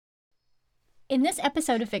In this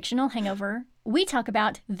episode of Fictional Hangover, we talk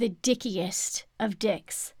about the dickiest of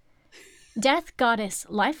dicks. Death Goddess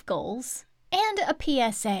life goals, and a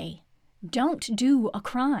PSA. Don't do a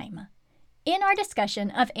crime. In our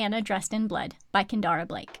discussion of Anna Dressed in Blood by Kendare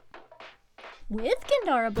Blake. With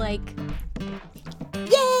Kendare Blake.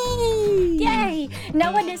 Yay! Yay!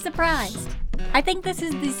 No one is surprised. I think this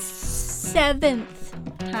is the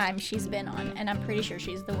 7th time she's been on, and I'm pretty sure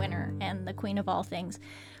she's the winner and the queen of all things,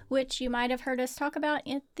 which you might have heard us talk about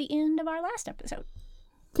at the end of our last episode.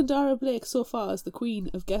 Kendare Blake so far is the queen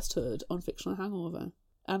of guesthood on Fictional Hangover.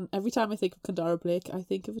 And every time I think of Kendare Blake, I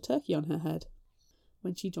think of a turkey on her head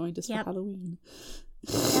when she joined us for Halloween.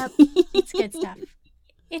 Yep, it's good stuff.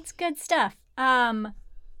 It's good stuff. I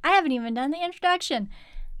haven't even done the introduction.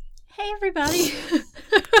 Hey, everybody.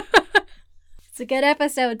 It's a good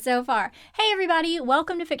episode so far. Hey, everybody.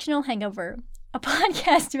 Welcome to Fictional Hangover, a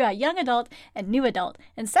podcast about young adult and new adult,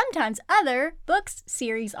 and sometimes other books,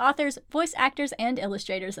 series, authors, voice actors, and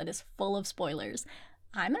illustrators that is full of spoilers.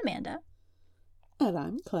 I'm Amanda. And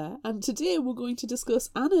I'm Claire, and today we're going to discuss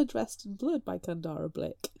Anna Dressed in Blood by Kendare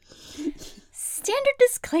Blake. Standard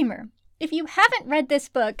disclaimer. If you haven't read this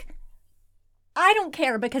book, I don't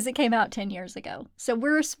care because it came out 10 years ago. So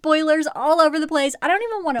we're spoilers all over the place. I don't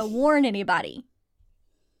even want to warn anybody.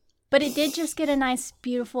 But it did just get a nice,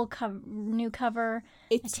 beautiful new cover.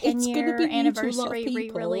 It's a 10-year anniversary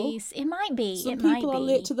re-release. It might be. Some people are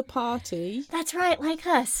late to the party. That's right, like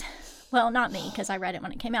us. Well, not me, because I read it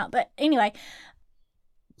when it came out. But anyway,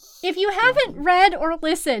 if you haven't read or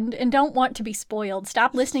listened and don't want to be spoiled,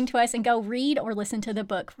 stop listening to us and go read or listen to the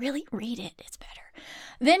book. Really, read it. It's better.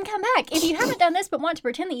 Then come back. If you haven't done this but want to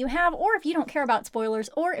pretend that you have, or if you don't care about spoilers,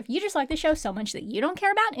 or if you just like the show so much that you don't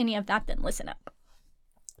care about any of that, then listen up.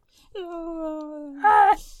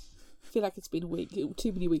 I feel like it's been a week,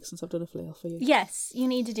 too many weeks since I've done a flail for you. Yes, you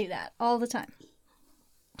need to do that all the time.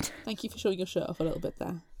 Thank you for showing your shirt off a little bit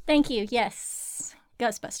there. Thank you. Yes.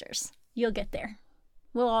 Ghostbusters. You'll get there.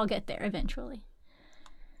 We'll all get there eventually.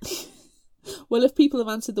 Well, if people have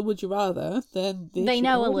answered the would you rather, then they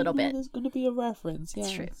know a little bit. There's going to be a reference.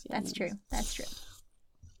 That's true. Yes. That's true. That's true.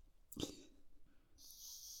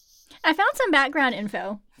 I found some background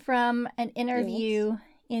info from an interview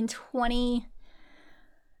in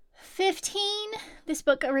 2015. This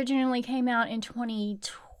book originally came out in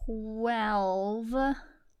 2012.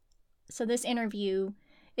 So this interview,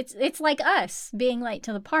 it's like us being late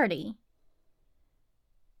to the party.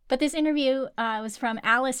 But this interview was from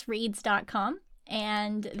AliceReads.com,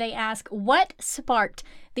 and they ask, what sparked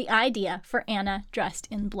the idea for Anna Dressed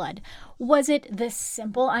in Blood? Was it the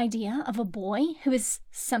simple idea of a boy who is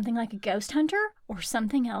something like a ghost hunter, or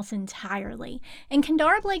something else entirely? And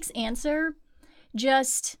Kendare Blake's answer,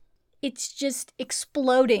 it's just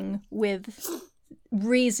exploding with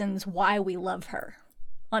reasons why we love her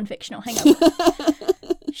on Fictional Hangover.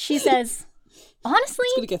 She says, honestly,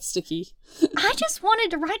 it's gonna get sticky. I just wanted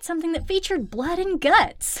to write something that featured blood and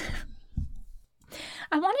guts.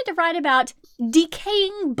 I wanted to write about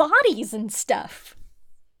decaying bodies and stuff.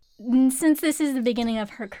 And since this is the beginning of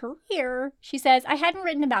her career, she says, I hadn't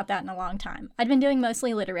written about that in a long time. I'd been doing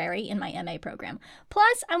mostly literary in my MA program.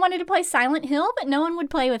 Plus, I wanted to play Silent Hill, but no one would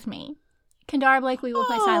play with me. Kendare Blake, we will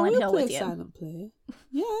play Silent Hill with you. Silent Play.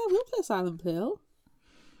 Yeah, we'll play Silent Hill.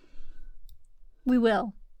 We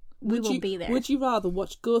will. We will be there. Would you rather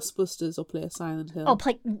watch Ghostbusters or play Silent Hill? Oh,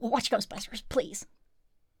 watch Ghostbusters, please.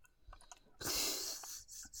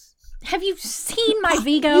 Have you seen my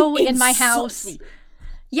Vigo in my house? Me.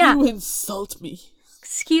 Yeah. You insult me.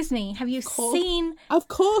 Excuse me. Have you seen... Of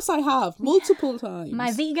course I have. Multiple times.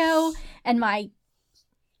 My Vigo and my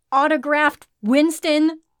autographed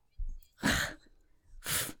Winston.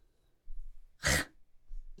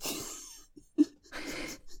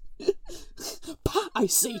 Pa, I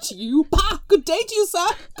say to you, Pa, good day to you, sir.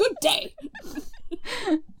 Good day.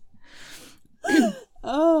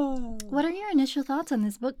 Oh. What are your initial thoughts on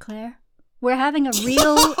this book, Claire? We're having a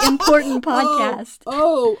real important podcast.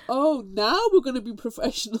 Oh, now we're going to be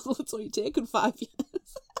professional. It's only taken 5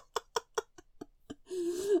 years.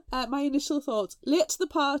 My initial thoughts. Late to the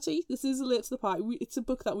party. This is a late to the party. It's a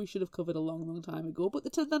book that we should have covered a long, long time ago, but the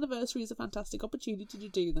 10th anniversary is a fantastic opportunity to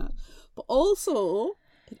do that. But also,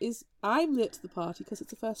 I'm late to the party because it's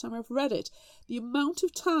the first time I've read it. The amount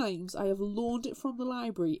of times I have loaned it from the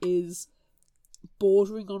library is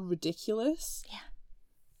bordering on ridiculous. Yeah.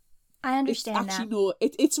 I understand that. No,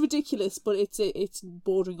 it's ridiculous, but it's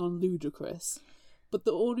bordering on ludicrous. But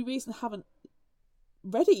the only reason I haven't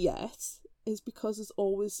read it yet is because there's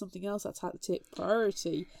always something else that's had to take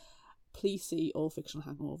priority. Please see all Fictional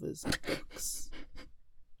Hangovers books.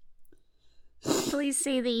 Please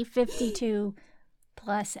see the 52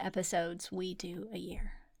 plus episodes we do a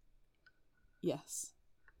year. Yes.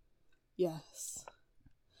 Yes.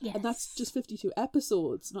 Yes. And that's just 52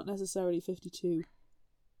 episodes, not necessarily 52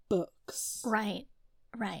 books. Right.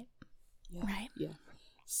 Right. Yeah. Right. Yeah.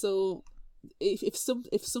 So if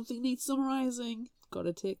something needs summarising,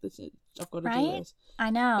 gotta take I've got to do it. I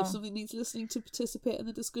know. If something needs listening to participate in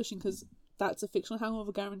the discussion, because that's a fictional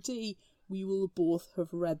hangover guarantee, we will both have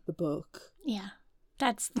read the book. Yeah.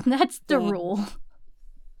 That's the rule.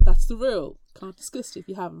 That's the rule. Can't discuss it if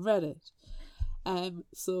you haven't read it.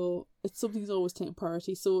 So it's something's always taking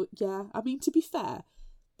priority. So yeah, I mean, to be fair,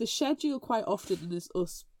 the schedule quite often is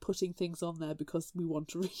us putting things on there because we want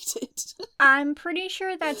to read it. I'm pretty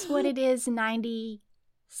sure that's what it is 97%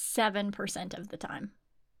 of the time.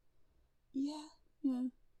 Yeah, yeah.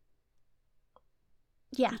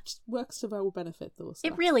 Yeah. Which works to our benefit, though. So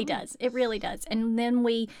it really does. It really does. And then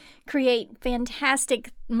we create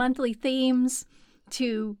fantastic monthly themes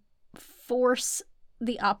to force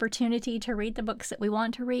the opportunity to read the books that we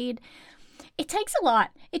want to read. It takes a lot.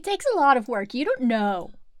 It takes a lot of work. You don't know.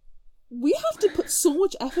 We have to put so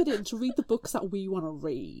much effort in to read the books that we want to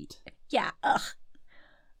read. Yeah. Ugh.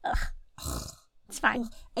 It's fine.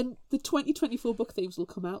 And the 2024 book themes will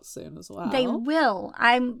come out soon as well. They will.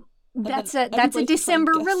 That's a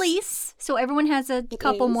December release, so everyone has a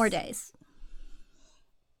couple more days.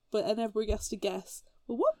 But then everybody gets to guess,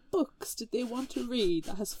 well, what books did they want to read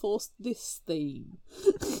that has forced this theme?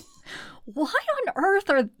 Why on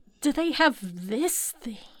earth do they have this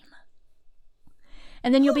theme?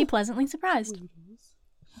 And then you'll be pleasantly surprised.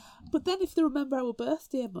 But then if they remember our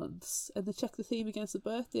birthday months and they check the theme against the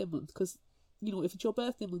birthday month, because, you know, if it's your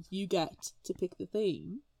birthday month, you get to pick the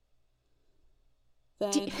theme.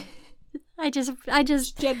 Then I just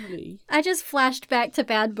flashed back to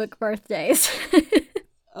bad book birthdays.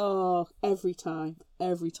 Oh, every time.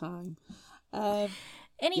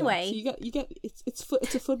 Anyway, yeah, so you get it's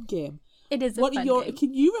a fun game. It is a fun game.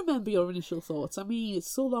 Can you remember your initial thoughts? I mean, it's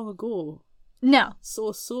so long ago. No.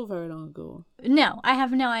 So very long ago. No, I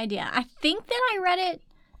have no idea. I think that I read it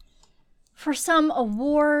for some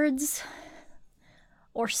awards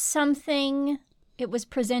or something. It was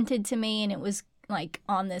presented to me and it was like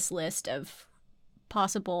on this list of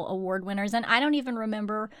possible award winners. And I don't even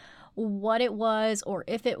remember what it was or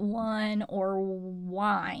if it won or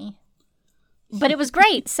why. But it was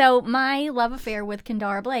great. So my love affair with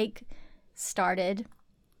Kendare Blake started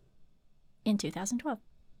in 2012.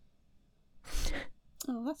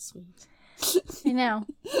 Oh, that's sweet. I know.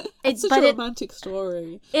 It's such a romantic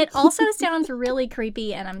story. It also sounds really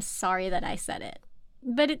creepy, and I'm sorry that I said it.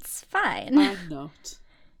 But it's fine. I'm not.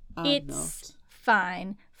 It's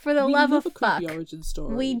fine. For the love of fuck. We love a creepy origin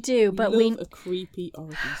story. We do, but we love a creepy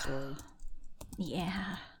origin story.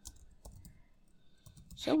 Yeah.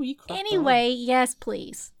 Shall we crack Anyway, yes,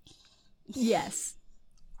 please. Yes.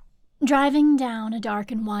 Driving down a dark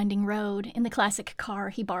and winding road in the classic car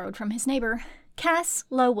he borrowed from his neighbor, Cass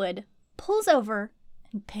Lowood pulls over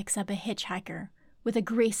and picks up a hitchhiker with a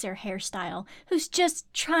greaser hairstyle who's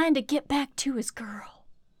just trying to get back to his girl.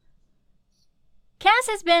 Cass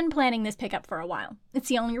has been planning this pickup for a while. It's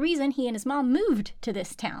the only reason he and his mom moved to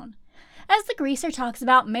this town. As the greaser talks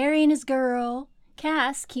about marrying his girl,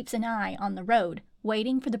 Cass keeps an eye on the road,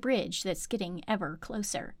 waiting for the bridge that's getting ever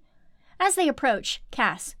closer. As they approach,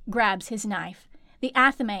 Cass grabs his knife, the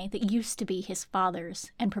athame that used to be his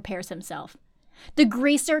father's, and prepares himself. The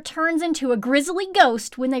greaser turns into a grisly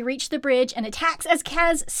ghost when they reach the bridge and attacks as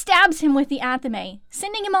Cass stabs him with the athame,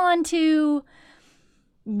 sending him on to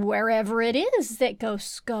wherever it is that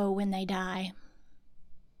ghosts go when they die.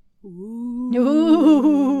 Ooh.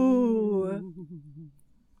 Ooh.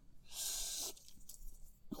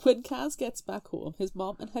 When Kaz gets back home, his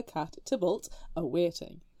mom and her cat, Tybalt, are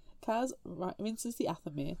waiting. Kaz rinses the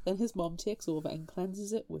athame, then his mom takes over and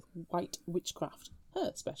cleanses it with white witchcraft,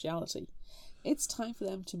 her speciality. It's time for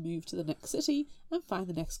them to move to the next city and find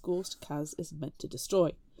the next ghost Kaz is meant to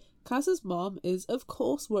destroy. Kaz's mom is, of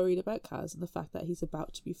course, worried about Kaz and the fact that he's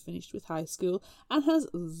about to be finished with high school and has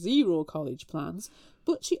zero college plans,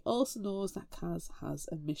 but she also knows that Kaz has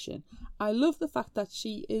a mission. I love the fact that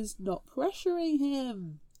she is not pressuring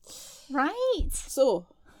him. Right. So,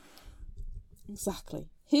 exactly.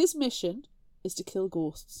 His mission is to kill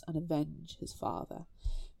ghosts and avenge his father,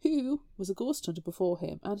 who was a ghost hunter before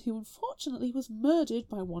him and who unfortunately was murdered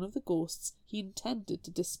by one of the ghosts he intended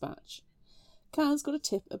to dispatch. Kaz got a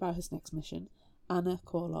tip about his next mission, Anna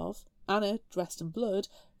Korlov, Anna dressed in blood,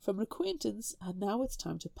 from an acquaintance, and now it's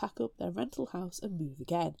time to pack up their rental house and move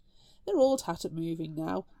again. They're all hot at moving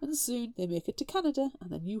now, and soon they make it to Canada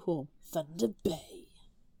and their new home, Thunder Bay.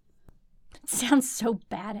 sounds so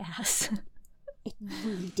badass. It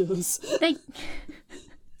really does.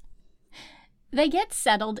 They get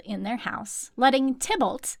settled in their house, letting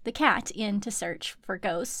Tybalt, the cat, in to search for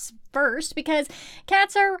ghosts first because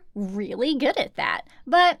cats are really good at that.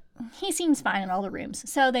 But he seems fine in all the rooms,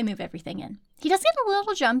 so they move everything in. He does get a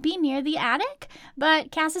little jumpy near the attic, but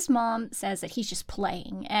Cass's mom says that he's just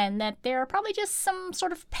playing and that there are probably just some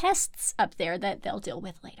sort of pests up there that they'll deal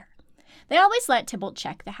with later. They always let Tybalt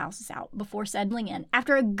check the houses out before settling in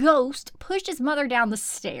after a ghost pushed his mother down the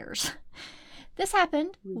stairs. This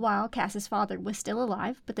happened while Cass's father was still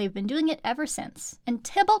alive, but they've been doing it ever since, and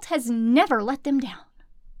Tybalt has never let them down.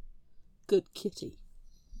 Good kitty.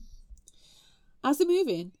 As they move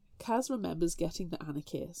in, Kaz remembers getting the Anna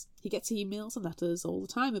case. He gets emails and letters all the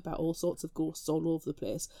time about all sorts of ghosts all over the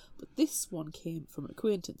place, but this one came from an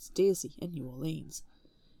acquaintance, Daisy, in New Orleans.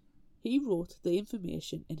 He wrote the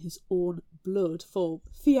information in his own blood for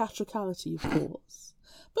theatricality, of course.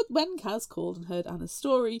 But when Kaz called and heard Anna's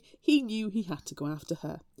story, he knew he had to go after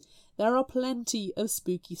her. There are plenty of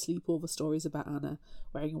spooky sleepover stories about Anna,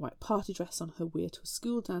 wearing a white party dress on her way to a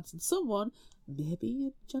school dance, and someone, maybe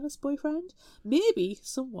a jealous boyfriend, maybe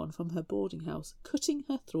someone from her boarding house, cutting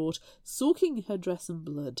her throat, soaking her dress in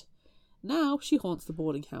blood. Now she haunts the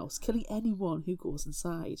boarding house, killing anyone who goes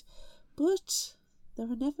inside. But there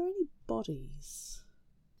are never any bodies.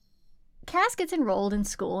 Cass gets enrolled in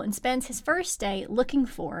school and spends his first day looking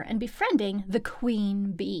for and befriending the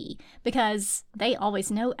Queen Bee, because they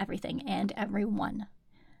always know everything and everyone.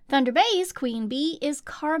 Thunder Bay's Queen Bee is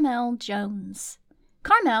Carmel Jones.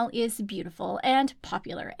 Carmel is beautiful and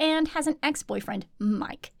popular and has an ex-boyfriend,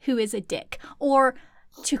 Mike, who is a dick, or,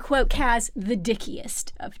 to quote Kaz, the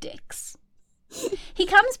dickiest of dicks. He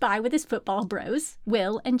comes by with his football bros,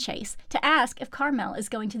 Will and Chase, to ask if Carmel is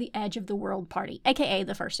going to the Edge of the World party, aka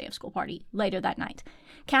the first day of school party, later that night.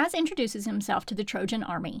 Kaz introduces himself to the Trojan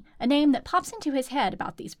Army, a name that pops into his head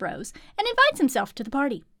about these bros, and invites himself to the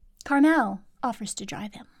party. Carmel offers to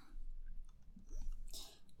drive him.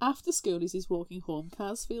 After school, as he's walking home,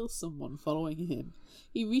 Kaz feels someone following him.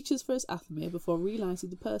 He reaches for his athame before realising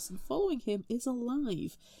the person following him is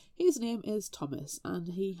alive. His name is Thomas, and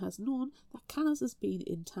he has known that Kaz has been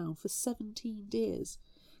in town for 17 days.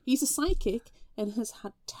 He's a psychic and has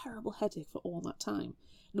had terrible headache for all that time,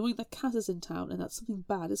 knowing that Kaz is in town and that something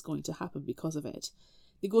bad is going to happen because of it.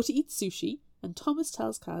 They go to eat sushi, and Thomas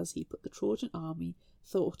tells Kaz he put the Trojan Army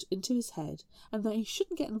thought into his head and that he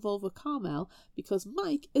shouldn't get involved with Carmel because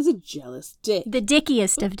Mike is a jealous dick. The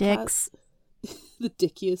dickiest of dicks. The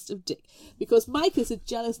dickiest of dick. Because Mike is a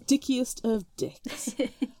jealous dickiest of dicks.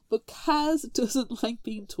 But Kaz doesn't like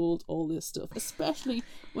being told all this stuff, especially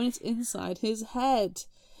when it's inside his head.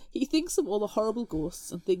 He thinks of all the horrible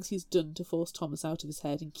ghosts and things he's done to force Thomas out of his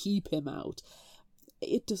head and keep him out.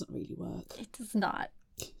 It doesn't really work. It does not.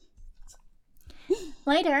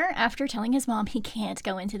 Later, after telling his mom he can't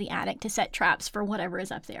go into the attic to set traps for whatever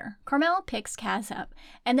is up there, Carmel picks Kaz up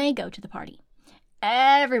and they go to the party.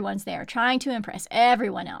 Everyone's there trying to impress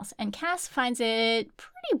everyone else, and Cass finds it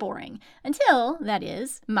pretty boring until, that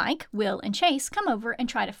is, Mike, Will, and Chase come over and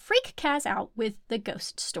try to freak Cass out with the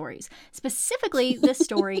ghost stories, specifically the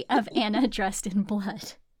story of Anna dressed in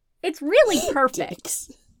blood. It's really perfect.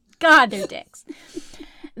 Dicks. God, they're dicks.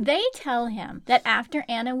 They tell him that after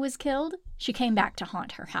Anna was killed, she came back to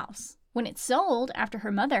haunt her house. When it sold after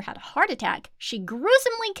her mother had a heart attack, she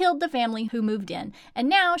gruesomely killed the family who moved in, and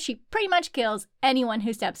now she pretty much kills anyone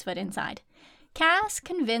who steps foot inside. Cass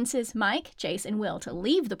convinces Mike, Chase, and Will to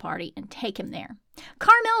leave the party and take him there.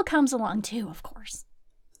 Carmel comes along too, of course.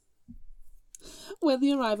 When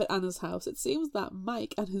they arrive at Anna's house, it seems that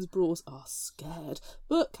Mike and his bros are scared,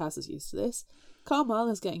 but Cass is used to this. Carmel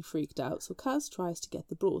is getting freaked out, so Cass tries to get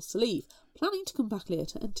the bros to leave, planning to come back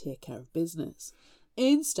later and take care of business.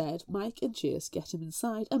 Instead, Mike and Chase get him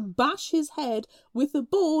inside and bash his head with a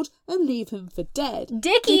board and leave him for dead.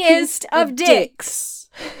 Dickiest of dicks.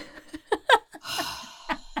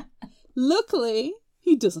 Luckily,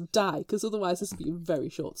 he doesn't die, because otherwise this would be a very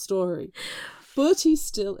short story. But he's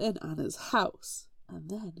still in Anna's house. And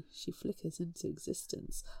then she flickers into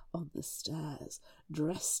existence on the stairs,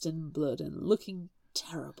 dressed in blood and looking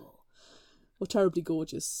terrible. Or terribly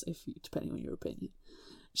gorgeous, depending on your opinion.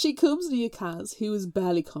 She comes near Kaz, who is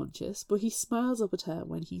barely conscious, but he smiles up at her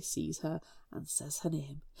when he sees her and says her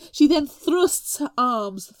name. She then thrusts her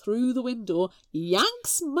arms through the window,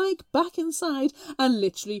 yanks Mike back inside, and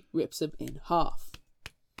literally rips him in half.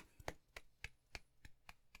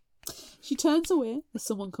 She turns away as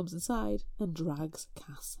someone comes inside and drags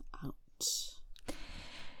Cass out.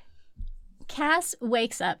 Cass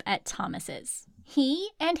wakes up at Thomas's. He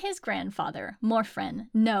and his grandfather, Morfrin,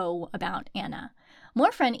 know about Anna.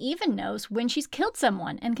 Morfrin even knows when she's killed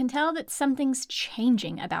someone and can tell that something's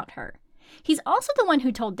changing about her. He's also the one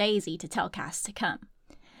who told Daisy to tell Cass to come.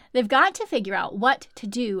 They've got to figure out what to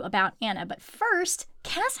do about Anna, but first,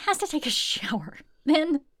 Cass has to take a shower.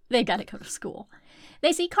 Then they've got to go to school.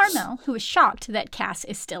 They see Carmel, who is shocked that Cass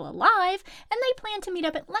is still alive, and they plan to meet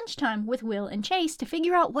up at lunchtime with Will and Chase to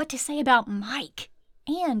figure out what to say about Mike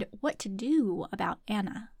and what to do about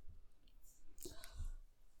Anna.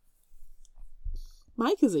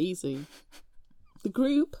 Mike is easy. The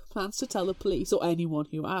group plans to tell the police, or anyone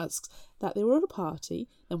who asks, that they were at a party,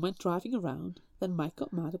 then went driving around. Then Mike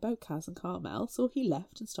got mad about Kaz and Carmel, so he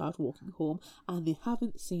left and started walking home, and they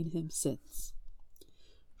haven't seen him since.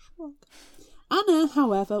 Shrug. Anna,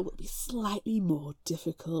 however, will be slightly more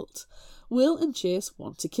difficult. Will and Chase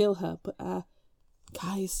want to kill her, but,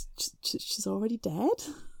 guys, she's already dead?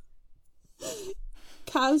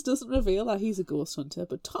 Kaz doesn't reveal that he's a ghost hunter,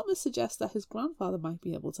 but Thomas suggests that his grandfather might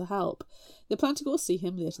be able to help. They plan to go see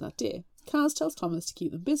him later that day. Kaz tells Thomas to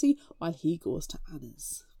keep them busy while he goes to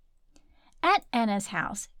Anna's. At Anna's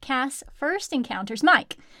house, Cass first encounters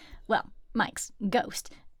Mike. Well, Mike's ghost,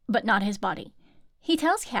 but not his body. He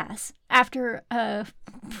tells Cass, after a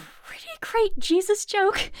pretty great Jesus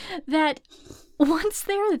joke, that once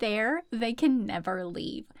they're there, they can never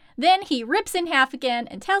leave. Then he rips in half again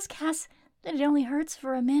and tells Cass that it only hurts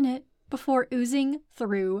for a minute before oozing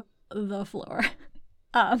through the floor.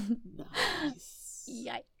 Nice.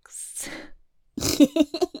 Yikes.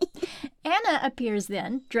 Anna appears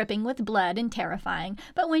then, dripping with blood and terrifying,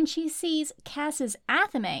 but when she sees Cass's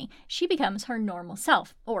athame, she becomes her normal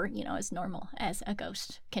self, or, as normal as a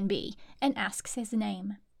ghost can be, and asks his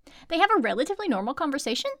name. They have a relatively normal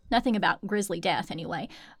conversation, nothing about grisly death anyway,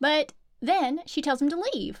 but then she tells him to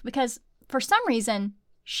leave, because for some reason,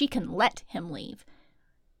 she can let him leave.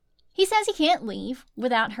 He says he can't leave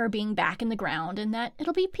without her being back in the ground and that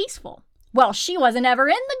it'll be peaceful. Well, she wasn't ever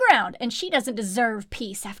in the ground, and she doesn't deserve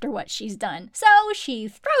peace after what she's done. So she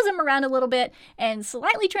throws him around a little bit and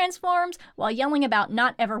slightly transforms while yelling about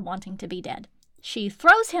not ever wanting to be dead. She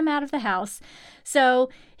throws him out of the house, so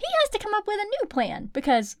he has to come up with a new plan,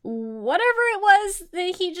 because whatever it was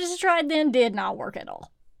that he just tried then did not work at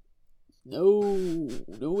all. No,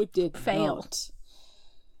 it did Failed. not.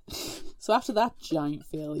 So after that giant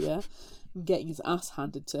failure, getting his ass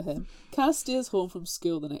handed to him, Kaz stays home from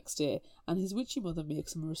school the next day, and his witchy mother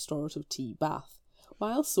makes him a restorative tea bath.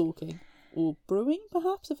 While soaking, or brewing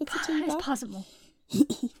perhaps if it's a tea bath, it's possible.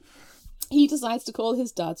 he decides to call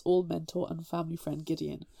his dad's old mentor and family friend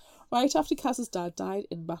Gideon. Right after Kaz's dad died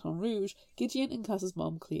in Baton Rouge, Gideon and Kaz's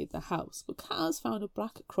mom cleared the house, but Kaz found a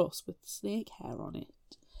black cross with snake hair on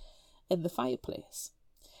it in the fireplace.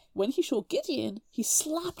 When he showed Gideon, he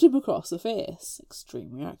slapped him across the face.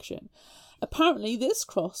 Extreme reaction. Apparently, this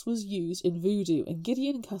cross was used in voodoo, and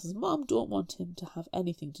Gideon and Kaz's mom don't want him to have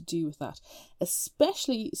anything to do with that,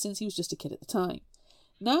 especially since he was just a kid at the time.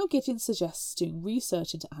 Now Gideon suggests doing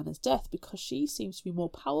research into Anna's death because she seems to be more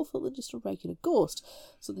powerful than just a regular ghost,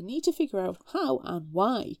 so they need to figure out how and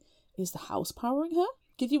why. Is the house powering her?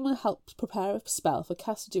 Gideon will help prepare a spell for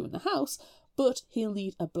Kaz to do in the house, but he'll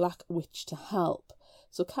need a black witch to help.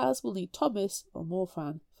 So Kaz will need Thomas or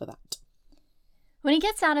Morfran for that. When he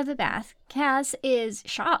gets out of the bath, Kaz is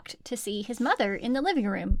shocked to see his mother in the living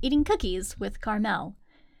room eating cookies with Carmel.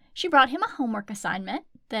 She brought him a homework assignment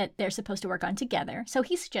that they're supposed to work on together, so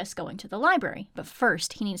he suggests going to the library, but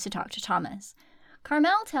first he needs to talk to Thomas.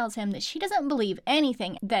 Carmel tells him that she doesn't believe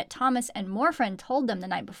anything that Thomas and Morfran told them the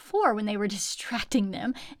night before when they were distracting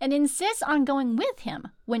them, and insists on going with him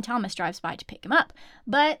when Thomas drives by to pick him up,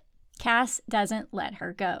 but Cass doesn't let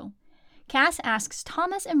her go. Cass asks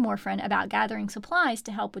Thomas and Morfran about gathering supplies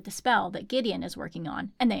to help with the spell that Gideon is working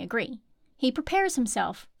on, and they agree. He prepares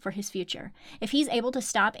himself for his future. If he's able to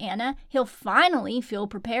stop Anna, he'll finally feel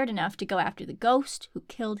prepared enough to go after the ghost who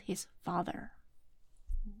killed his father.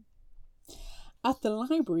 At the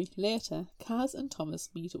library later, Kaz and Thomas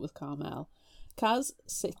meet up with Carmel. Kaz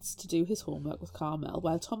sits to do his homework with Carmel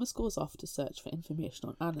while Thomas goes off to search for information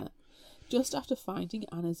on Anna. Just after finding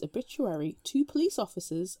Anna's obituary, 2 police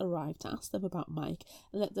officers arrive to ask them about Mike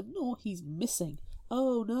and let them know he's missing.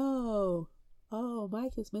 Oh no! Oh,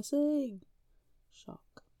 Mike is missing!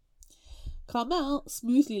 Shock. Carmel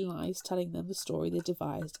smoothly lies, telling them the story they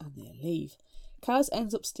devised, and they leave. Kaz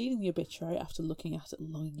ends up stealing the obituary after looking at it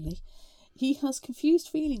longingly. He has confused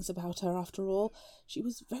feelings about her after all. She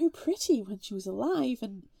was very pretty when she was alive,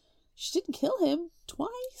 and she didn't kill him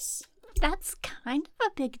twice. That's kind of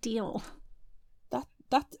a big deal.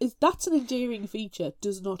 That's an endearing feature.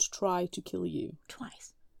 Does not try to kill you.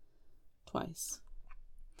 Twice. twice.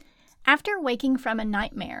 After waking from a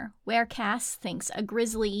nightmare where Cass thinks a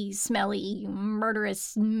grisly, smelly,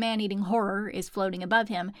 murderous, man-eating horror is floating above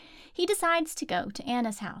him, he decides to go to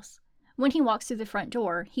Anna's house. When he walks through the front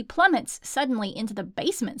door, he plummets suddenly into the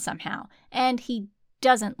basement somehow, and he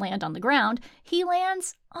doesn't land on the ground. He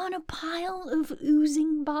lands on a pile of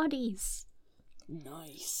oozing bodies.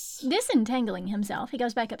 Nice. Disentangling himself, he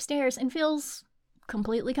goes back upstairs and feels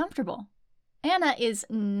completely comfortable. Anna is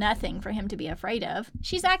nothing for him to be afraid of.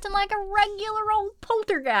 She's acting like a regular old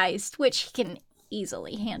poltergeist, which he can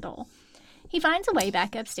easily handle. He finds a way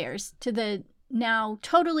back upstairs to the now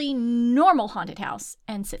totally normal haunted house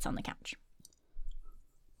and sits on the couch.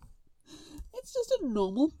 It's just a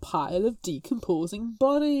normal pile of decomposing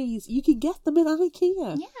bodies. You can get them at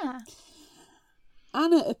IKEA. Yeah.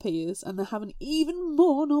 Anna appears and they have an even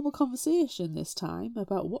more normal conversation this time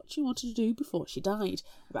about what she wanted to do before she died,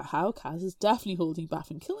 about how Kaz is definitely holding back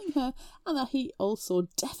from killing her and that he also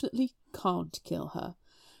definitely can't kill her.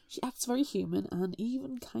 She acts very human and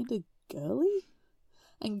even kind of girly.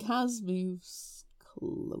 And Kaz moves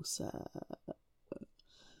closer.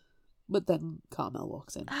 But then Carmel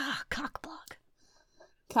walks in. Cockblock.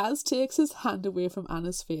 Kaz takes his hand away from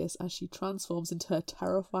Anna's face as she transforms into her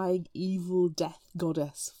terrifying evil death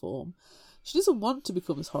goddess form. She doesn't want to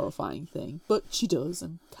become this horrifying thing, but she does,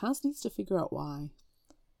 and Kaz needs to figure out why.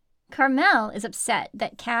 Carmel is upset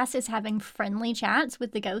that Cass is having friendly chats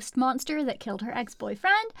with the ghost monster that killed her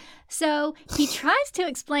ex-boyfriend, so he tries to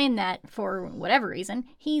explain that, for whatever reason,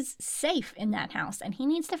 he's safe in that house and he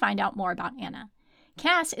needs to find out more about Anna.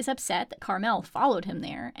 Cass is upset that Carmel followed him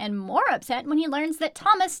there, and more upset when he learns that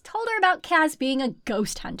Thomas told her about Cass being a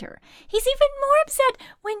ghost hunter. He's even more upset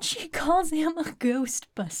when she calls him a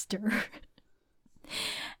ghostbuster.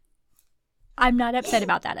 I'm not upset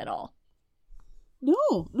about that at all.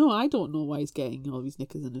 No, I don't know why he's getting all these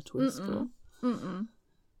knickers in a twist, bro.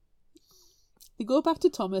 They go back to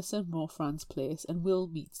Thomas and Morfran's place, and Will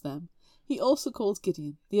meets them. He also calls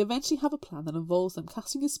Gideon. They eventually have a plan that involves them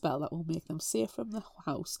casting a spell that will make them safe from the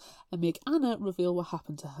house and make Anna reveal what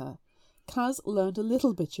happened to her. Kaz learned a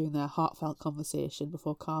little bit during their heartfelt conversation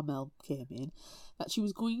before Carmel came in that she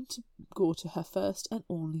was going to go to her first and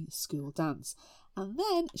only school dance, and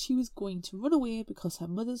then she was going to run away because her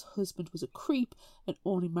mother's husband was a creep and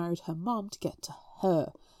only married her mom to get to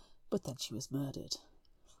her, but then she was murdered.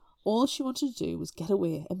 All she wanted to do was get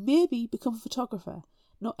away and maybe become a photographer,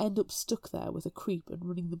 not end up stuck there with a creep and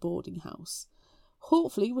running the boarding house.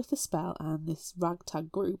 Hopefully with the spell and this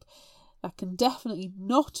ragtag group that can definitely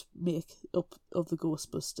not make up of the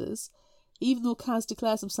Ghostbusters. Even though Kaz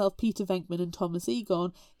declares himself Peter Venkman and Thomas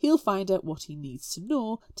Egon, he'll find out what he needs to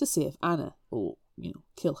know to save Anna, or,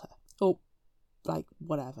 kill her. Or,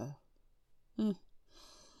 whatever.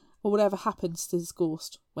 Or whatever happens to this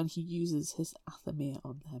ghost when he uses his Athame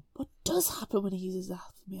on them. What does happen when he uses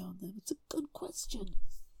Athame on them? It's a good question.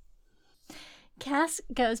 Cass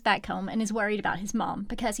goes back home and is worried about his mom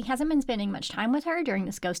because he hasn't been spending much time with her during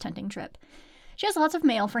this ghost hunting trip. She has lots of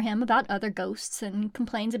mail for him about other ghosts and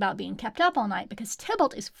complains about being kept up all night because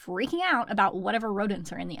Tybalt is freaking out about whatever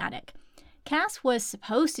rodents are in the attic. Cass was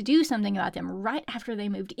supposed to do something about them right after they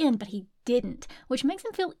moved in, but he didn't, which makes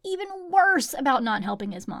him feel even worse about not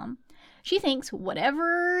helping his mom. She thinks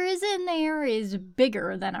whatever is in there is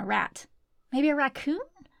bigger than a rat. Maybe a raccoon?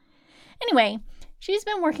 Anyway, she's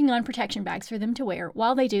been working on protection bags for them to wear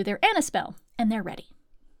while they do their Anna spell, and they're ready.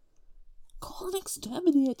 Call an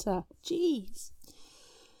exterminator. Jeez.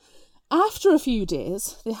 After a few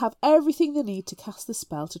days, they have everything they need to cast the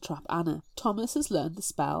spell to trap Anna. Thomas has learned the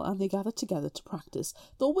spell and they gather together to practice,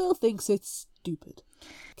 though Will thinks it's stupid.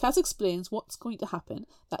 Kaz explains what's going to happen,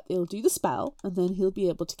 that they'll do the spell and then he'll be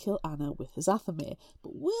able to kill Anna with his Athame.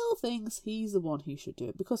 But Will thinks he's the one who should do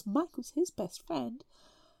it because Mike was his best friend.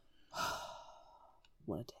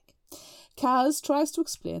 What a dick. Kaz tries to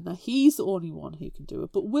explain that he's the only one who can do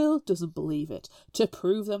it, but Will doesn't believe it. To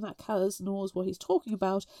prove them that Kaz knows what he's talking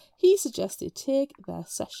about, he suggests they take their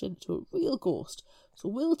session to a real ghost, so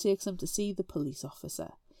Will takes them to see the police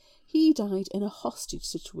officer. He died in a hostage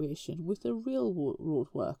situation with a railroad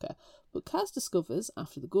worker, but Kaz discovers,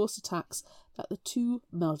 after the ghost attacks, that the two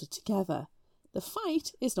melded together. The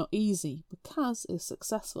fight is not easy, but Kaz is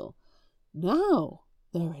successful. Now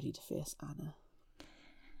they're ready to face Anna.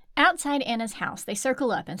 Outside Anna's house, they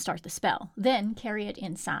circle up and start the spell, then carry it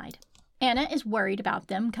inside. Anna is worried about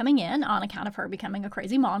them coming in on account of her becoming a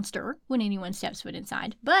crazy monster when anyone steps foot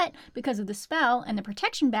inside, but because of the spell and the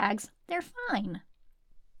protection bags, they're fine.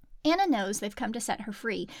 Anna knows they've come to set her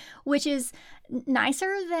free, which is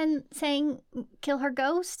nicer than saying kill her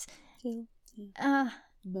ghost.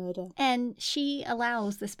 Murder. And she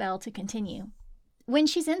allows the spell to continue. When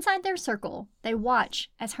she's inside their circle, they watch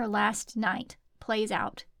as her last night plays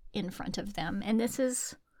out in front of them. And this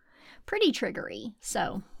is pretty triggery.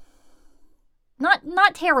 So,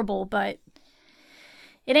 not terrible, but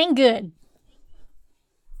it ain't good.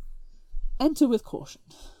 Enter with caution.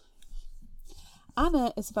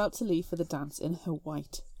 Anna is about to leave for the dance in her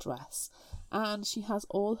white dress, and she has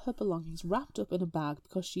all her belongings wrapped up in a bag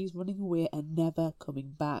because she's running away and never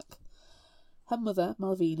coming back. Her mother,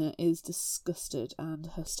 Malvina, is disgusted, and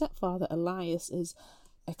her stepfather, Elias, is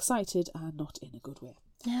excited and not in a good way.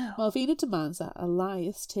 No. Malvina demands that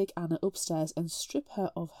Elias take Anna upstairs and strip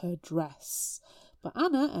her of her dress. But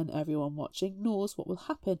Anna and everyone watching knows what will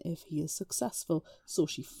happen if he is successful, so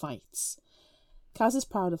she fights. Kaz is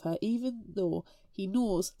proud of her, even though he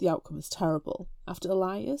knows the outcome is terrible. After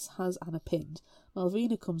Elias has Anna pinned,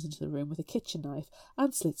 Malvina comes into the room with a kitchen knife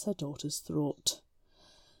and slits her daughter's throat.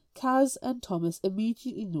 Kaz and Thomas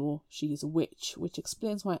immediately know she is a witch, which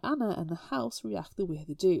explains why Anna and the house react the way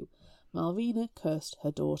they do. Malvina cursed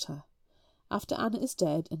her daughter. After Anna is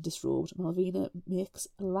dead and disrobed, Malvina makes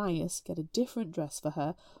Elias get a different dress for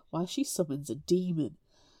her while she summons a demon.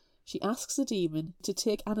 She asks the demon to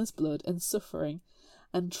take Anna's blood and suffering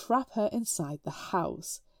and trap her inside the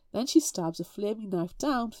house. Then she stabs a flaming knife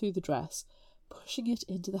down through the dress, pushing it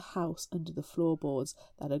into the house under the floorboards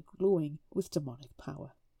that are glowing with demonic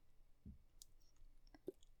power.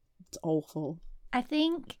 It's awful. I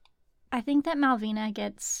think that Malvina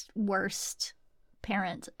gets worst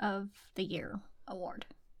parent of the year award.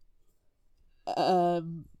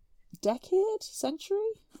 Decade? Century?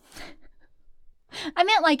 I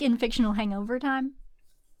meant like in Fictional Hangover time.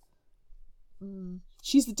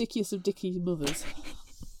 She's the dickiest of dicky mothers.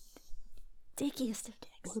 Dickiest of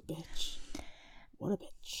dicks. What a bitch. What a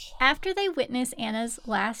bitch. After they witness Anna's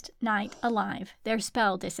last night alive, their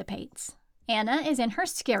spell dissipates. Anna is in her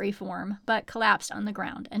scary form, but collapsed on the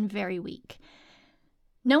ground and very weak.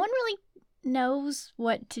 No one really knows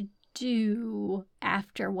what to do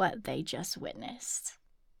after what they just witnessed.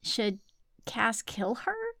 Should Cass kill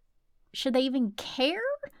her? Should they even care?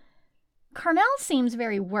 Carmel seems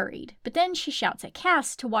very worried, but then she shouts at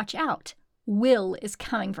Cass to watch out. Will is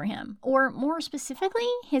coming for him, or more specifically,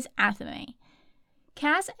 his athame.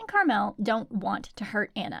 Cass and Carmel don't want to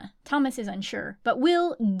hurt Anna. Thomas is unsure, but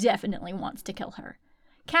Will definitely wants to kill her.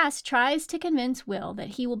 Cass tries to convince Will that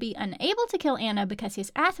he will be unable to kill Anna because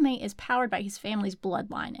his athame is powered by his family's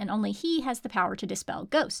bloodline, and only he has the power to dispel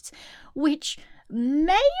ghosts, which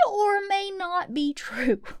may or may not be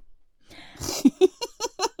true.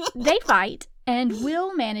 They fight, and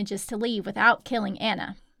Will manages to leave without killing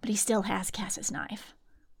Anna, but he still has Cass's knife.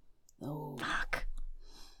 Oh. Fuck.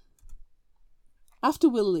 After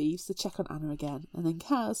Will leaves, they check on Anna again, and then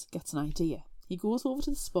Kaz gets an idea. He goes over to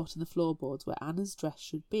the spot in the floorboards where Anna's dress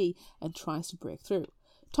should be and tries to break through.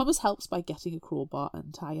 Thomas helps by getting a crowbar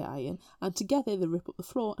and tire iron, and together they rip up the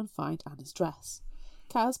floor and find Anna's dress.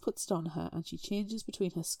 Kaz puts it on her, and she changes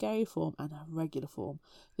between her scary form and her regular form,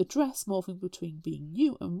 the dress morphing between being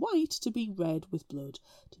new and white to being red with blood,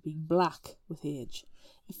 to being black with age.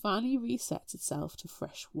 It finally resets itself to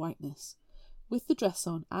fresh whiteness. With the dress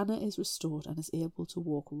on, Anna is restored and is able to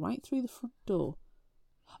walk right through the front door.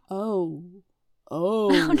 Oh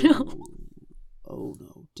no. Oh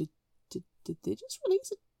no. Did they just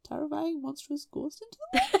release a terrifying monstrous ghost into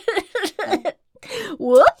them?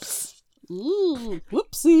 Whoops!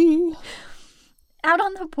 Whoopsie! Out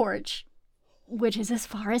on the porch, which is as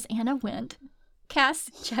far as Anna went, Cass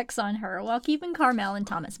checks on her while keeping Carmel and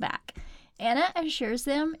Thomas back. Anna assures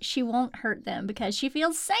them she won't hurt them because she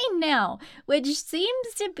feels sane now, which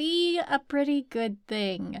seems to be a pretty good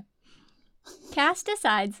thing. Cass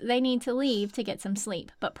decides they need to leave to get some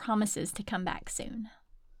sleep, but promises to come back soon.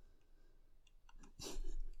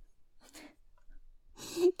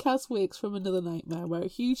 Cass wakes from another nightmare where a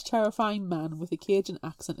huge terrifying man with a Cajun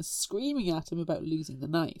accent is screaming at him about losing the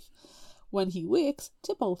knife. When he wakes,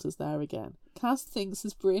 Tybalt is there again. Cass thinks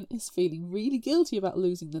his brain is feeling really guilty about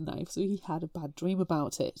losing the knife, so he had a bad dream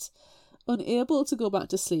about it. Unable to go back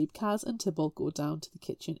to sleep, Cass and Tybalt go down to the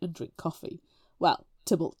kitchen and drink coffee. Well,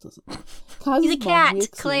 Tybalt doesn't. He's a cat,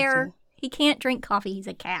 Claire. Later. He can't drink coffee, he's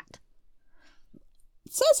a cat.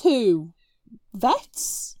 Says who?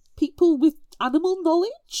 Vets? People with animal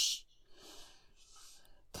knowledge?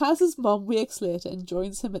 Kaz's mom wakes later and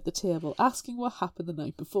joins him at the table, asking what happened the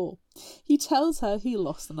night before. He tells her he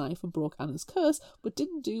lost the knife and broke Anna's curse, but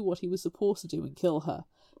didn't do what he was supposed to do and kill her.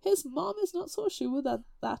 His mom is not so sure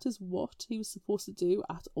that is what he was supposed to do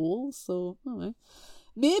at all, so anyway.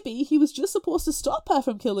 Maybe he was just supposed to stop her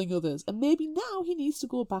from killing others, and maybe now he needs to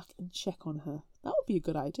go back and check on her. That would be a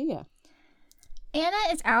good idea.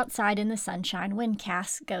 Anna is outside in the sunshine when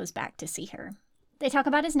Cass goes back to see her. They talk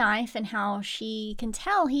about his knife and how she can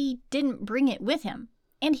tell he didn't bring it with him,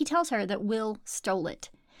 and he tells her that Will stole it.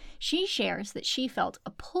 She shares that she felt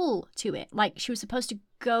a pull to it, like she was supposed to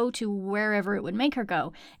go to wherever it would make her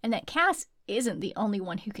go, and that Cass isn't the only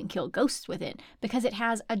one who can kill ghosts with it because it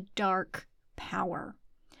has a dark power.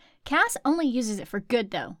 Cass only uses it for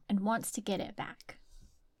good, though, and wants to get it back.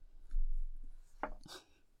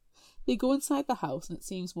 They go inside the house, and it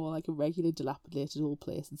seems more like a regular dilapidated old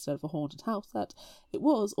place instead of a haunted house that it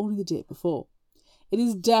was only the day before. It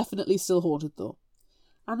is definitely still haunted, though.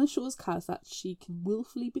 Anna shows Cass that she can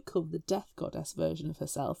willfully become the death goddess version of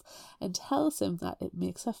herself and tells him that it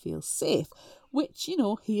makes her feel safe, which,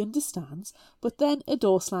 he understands, but then a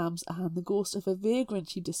door slams and the ghost of a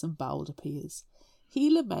vagrant she disemboweled appears. He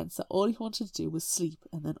laments that all he wanted to do was sleep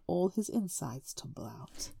and then all his insides tumble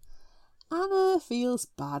out. Anna feels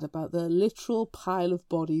bad about the literal pile of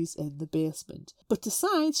bodies in the basement, but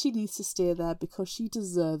decides she needs to stay there because she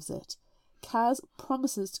deserves it. Kaz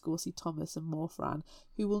promises to go see Thomas and Morfran,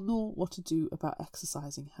 who will know what to do about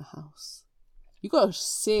exercising her house. You gotta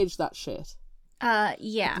sage that shit.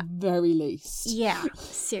 Yeah. At the very least. Yeah,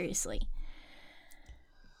 seriously.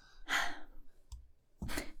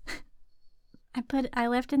 I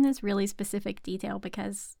left in this really specific detail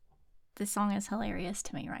because this song is hilarious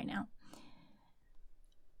to me right now.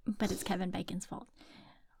 But it's Kevin Bacon's fault.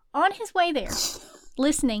 On his way there,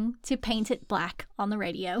 listening to Paint It Black on the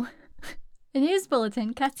radio, a news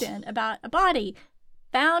bulletin cuts in about a body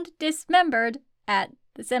found dismembered at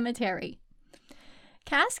the cemetery.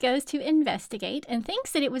 Cass goes to investigate and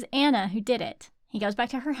thinks that it was Anna who did it. He goes back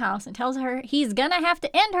to her house and tells her he's gonna have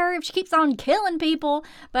to end her if she keeps on killing people,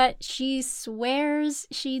 but she swears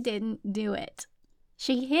she didn't do it.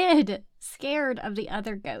 She hid, scared of the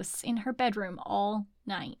other ghosts, in her bedroom all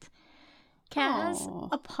night. Cass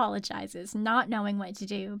apologizes, not knowing what to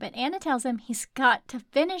do, but Anna tells him he's got to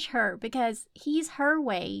finish her because he's her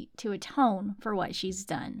way to atone for what she's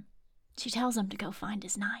done. She tells him to go find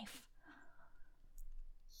his knife.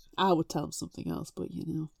 I would tell him something else, but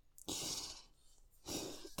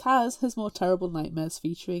Kaz has more terrible nightmares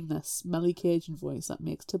featuring their smelly Cajun voice that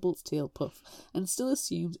makes Tybalt's tail puff and still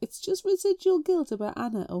assumes it's just residual guilt about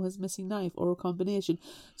Anna or his missing knife or a combination,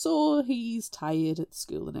 so he's tired at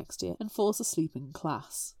school the next day and falls asleep in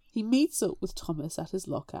class. He meets up with Thomas at his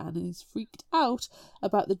locker and is freaked out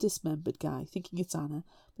about the dismembered guy, thinking it's Anna,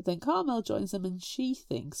 but then Carmel joins them and she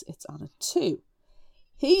thinks it's Anna too.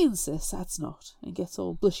 He insists that's not and gets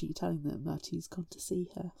all blushy, telling them that he's gone to see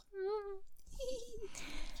her.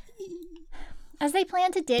 As they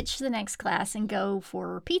plan to ditch the next class and go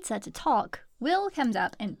for pizza to talk, Will comes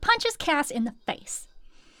up and punches Cass in the face.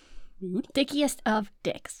 Rude. Dickiest of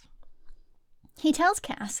dicks. He tells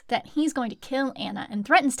Cass that he's going to kill Anna and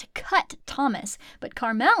threatens to cut Thomas, but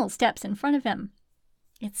Carmel steps in front of him.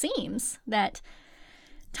 It seems that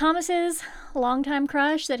Thomas's longtime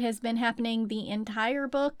crush that has been happening the entire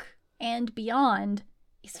book and beyond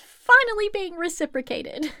is finally being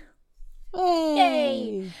reciprocated.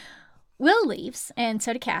 Yay! Will leaves, and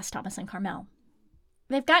so do Cass, Thomas, and Carmel.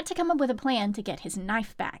 They've got to come up with a plan to get his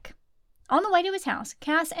knife back. On the way to his house,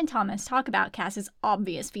 Cass and Thomas talk about Cass's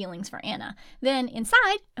obvious feelings for Anna. Then,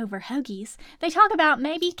 inside, over hoagies, they talk about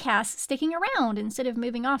maybe Cass sticking around instead of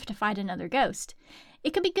moving off to fight another ghost.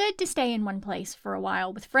 It could be good to stay in one place for a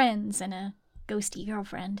while with friends and a ghosty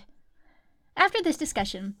girlfriend. After this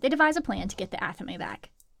discussion, they devise a plan to get the Athame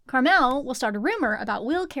back. Carmel will start a rumor about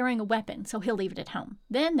Will carrying a weapon, so he'll leave it at home.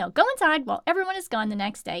 Then they'll go inside while everyone is gone the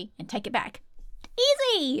next day and take it back.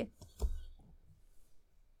 Easy!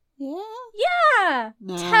 Yeah? Yeah!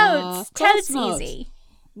 Nah, Totes not. easy.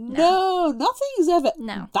 No, nothing's ever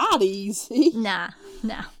that easy. Nah,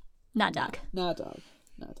 not dog. Nah, dog.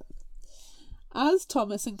 As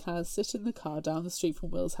Thomas and Kaz sit in the car down the street from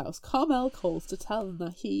Will's house, Carmel calls to tell them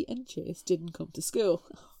that he and Chase didn't come to school.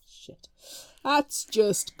 Oh, shit. That's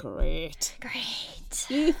just great. Great.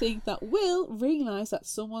 You think that Will realised that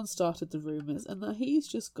someone started the rumours and that he's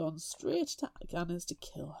just gone straight to Anna's to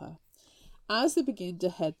kill her. As they begin to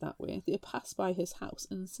head that way, they pass by his house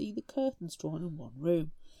and see the curtains drawn in one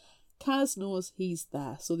room. Kaz knows he's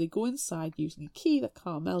there, so they go inside using a key that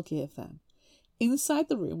Carmel gave them. Inside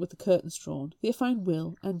the room with the curtains drawn, they find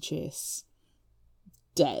Will and Chase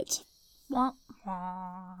dead. Wah,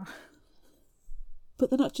 wah. But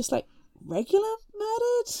they're not just regular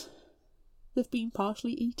murdered. They've been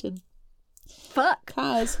partially eaten. Fuck.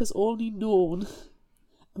 Kaz has only known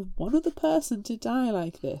of one other person to die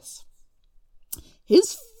like this.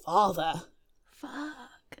 his father,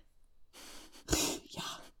 Fuck.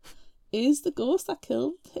 is the ghost that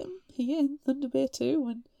killed him here in Thunder Bay too?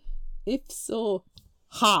 And if so,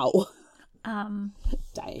 how?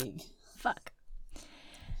 Dying. Fuck.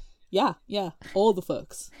 Yeah, all the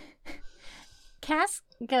fucks. Cass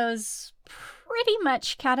goes pretty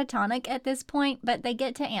much catatonic at this point, but they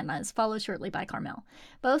get to Anna's, followed shortly by Carmel.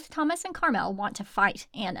 Both Thomas and Carmel want to fight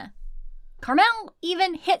Anna. Carmel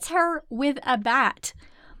even hits her with a bat,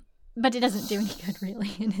 but it doesn't do any good,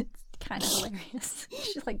 really, and it's kind of hilarious.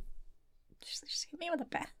 She's like, just hit me with a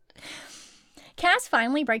bat. Cass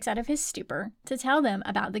finally breaks out of his stupor to tell them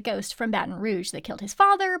about the ghost from Baton Rouge that killed his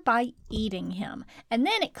father by eating him. And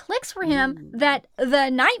then it clicks for him that the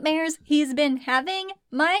nightmares he's been having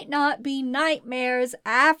might not be nightmares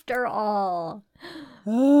after all.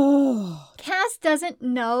 Cass doesn't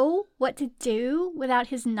know what to do without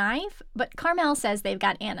his knife, but Carmel says they've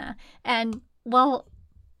got Anna. And, well,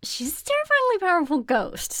 she's a terrifyingly powerful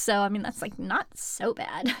ghost, so, I mean, that's, like, not so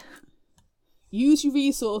bad. Use your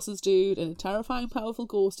resources, dude, and a terrifying, powerful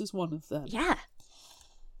ghost is one of them. Yeah.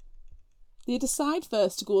 They decide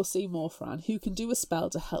first to go see Morfran, who can do a spell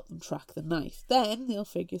to help them track the knife. Then they'll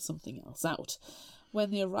figure something else out.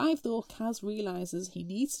 When they arrive, though, Kaz realises he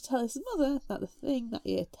needs to tell his mother that the thing that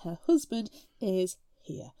ate her husband is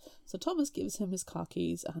here. So Thomas gives him his car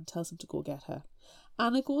keys and tells him to go get her.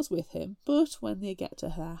 Anna goes with him, but when they get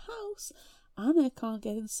to her house, Anna can't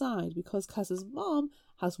get inside because Kaz's mom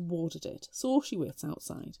has warded it, so she waits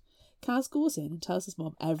outside. Kaz goes in and tells his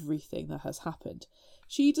mom everything that has happened.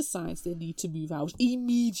 She decides they need to move out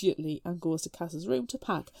immediately and goes to Kaz's room to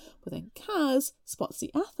pack, but then Kaz spots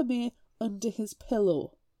the Athame under his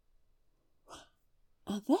pillow.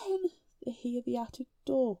 And then they hear the attic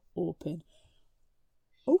door open.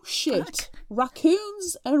 Oh shit. Fuck.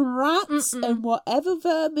 Raccoons and rats and whatever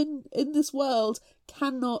vermin in this world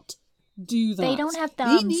cannot do that. They don't have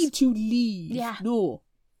thumbs. They need to leave. Yeah. No.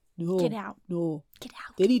 Get out. No. Get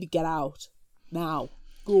out. They need to get out. Now.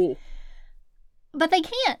 Go. But they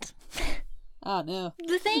can't. Oh, no.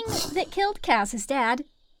 The thing that killed Kaz's dad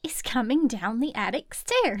is coming down the attic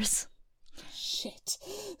stairs. Shit.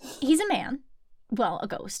 He's a man, well, a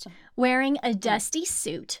ghost, wearing a dusty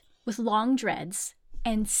suit with long dreads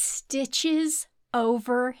and stitches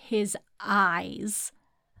over his eyes.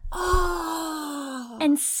 Ah.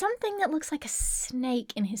 And something that looks like a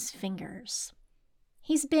snake in his fingers.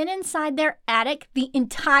 He's been inside their attic the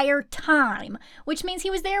entire time, which means he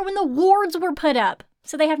was there when the wards were put up,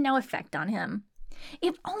 so they have no effect on him.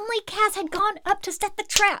 If only Kaz had gone up to set the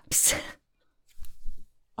traps.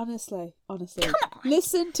 Honestly. Come on.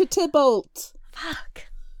 Listen to Tybalt. Fuck.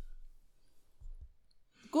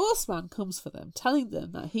 Ghostman comes for them, telling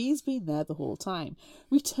them that he's been there the whole time,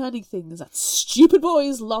 returning things that stupid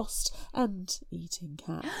boys lost and eating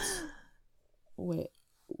cats. Wait,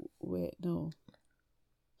 no.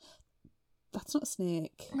 That's not a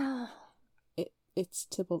snake. No. It's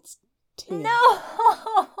Tybalt's tail. No!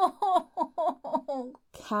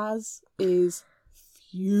 Kaz is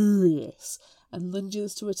furious and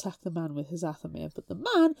lunges to attack the man with his Athame, but the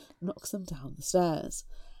man knocks them down the stairs.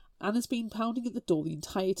 Anna's been pounding at the door the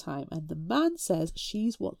entire time, and the man says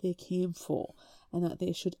she's what they came for, and that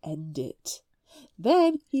they should end it.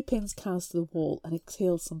 Then he pins Kaz to the wall and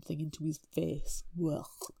exhales something into his face,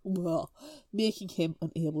 making him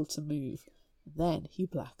unable to move. Then he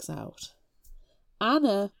blacks out.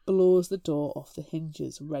 Anna blows the door off the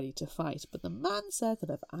hinges, ready to fight, but the man says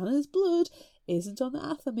that if Anna's blood isn't on the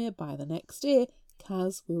Athame by the next day,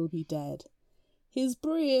 Kaz will be dead. His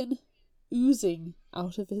brain oozing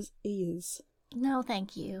out of his ears. No,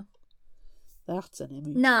 thank you. That's an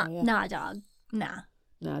image. Nah, dog. Nah.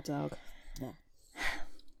 Nah, dog. Nah.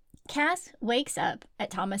 Cass wakes up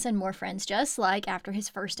at Thomas and Morfran's just like after his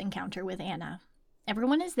first encounter with Anna.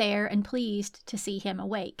 Everyone is there and pleased to see him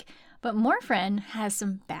awake, but Morfran has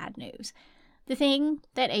some bad news. The thing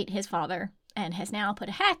that ate his father and has now put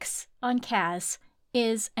a hex on Cass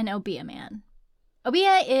is an Obeah man.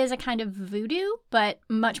 Obeah is a kind of voodoo, but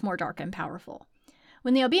much more dark and powerful.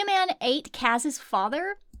 When the Obeah man ate Kaz's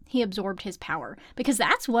father, he absorbed his power, because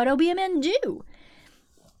that's what Obeah men do.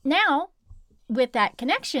 Now, with that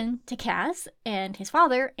connection to Kaz and his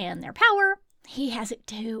father and their power, he has it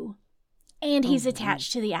too. And he's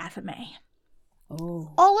attached to the Athame.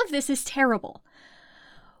 Oh. All of this is terrible.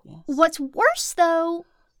 Yes. What's worse, though,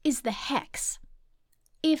 is the hex.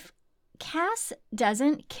 If Cass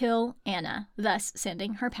doesn't kill Anna, thus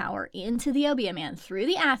sending her power into the Obeah man through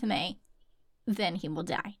the Athame, then he will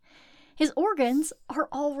die. His organs are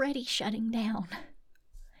already shutting down.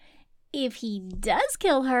 If he does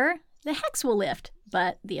kill her, the hex will lift,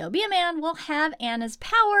 but the Obeah man will have Anna's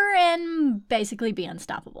power and basically be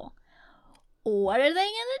unstoppable. What are they going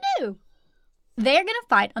to do? They're going to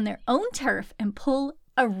fight on their own turf and pull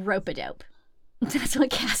a rope-a-dope. That's what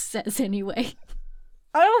Cass says anyway.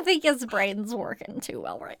 I don't think his brain's working too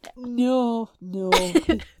well right now. No.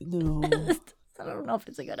 I don't know if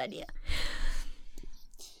it's a good idea.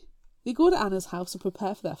 They go to Anna's house and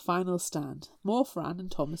prepare for their final stand. Fran and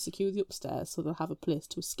Thomas secure the upstairs so they'll have a place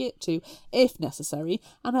to escape to, if necessary,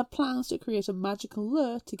 and have plans to create a magical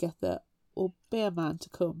lure to get the Obeah man to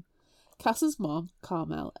come. Cass's mom,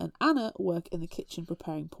 Carmel, and Anna work in the kitchen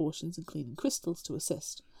preparing potions and cleaning crystals to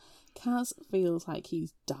assist. Cass feels like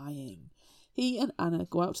he's dying. He and Anna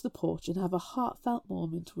go out to the porch and have a heartfelt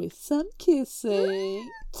moment with some kissing.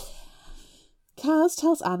 Cass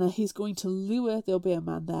tells Anna he's going to lure the Obeah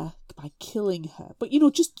man there by killing her. But,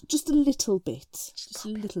 just a little bit. Just a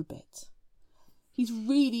little bit. He's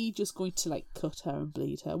really just going to, cut her and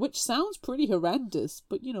bleed her, which sounds pretty horrendous.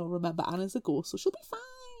 But, remember, Anna's a ghost, so she'll be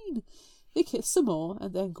fine. They kiss some more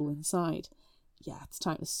and then go inside. Yeah, it's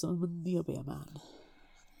time to summon the Obeah man.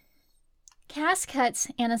 Cass cuts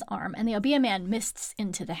Anna's arm, and the Obeah man mists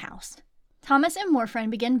into the house. Thomas and Morfrin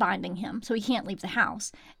begin binding him, so he can't leave the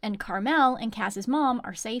house, and Carmel and Cass's mom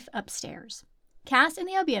are safe upstairs. Cass and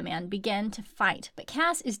the Obeah man begin to fight, but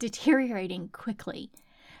Cass is deteriorating quickly.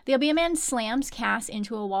 The Obeah man slams Cass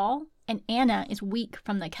into a wall, and Anna is weak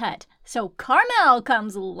from the cut, so Carmel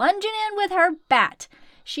comes lunging in with her bat.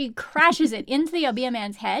 She crashes it into the Obeah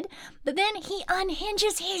man's head, but then he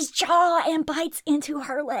unhinges his jaw and bites into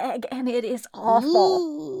her leg, and it is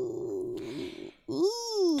awful.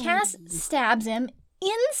 Ooh. Cass stabs him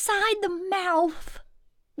inside the mouth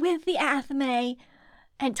with the athame,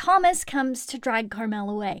 and Thomas comes to drag Carmel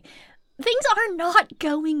away. Things are not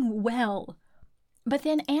going well. But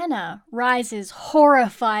then Anna rises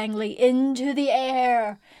horrifyingly into the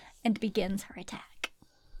air and begins her attack.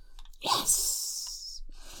 Yes!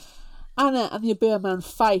 Anna and the Obeah man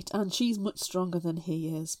fight, and she's much stronger than he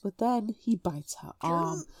is, but then he bites her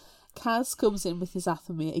arm. Cass comes in with his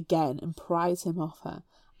athame again and pries him off her.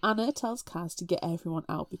 Anna tells Cass to get everyone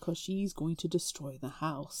out because she's going to destroy the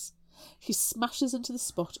house. She smashes into the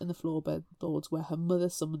spot in the floorboards where her mother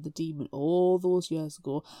summoned the demon all those years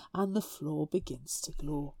ago, and the floor begins to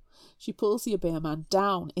glow. She pulls the Obeah man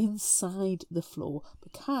down inside the floor,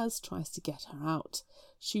 but Cass tries to get her out.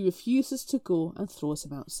 She refuses to go and throws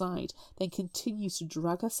him outside, then continues to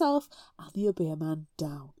drag herself and the Obeah man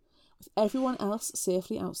down. With everyone else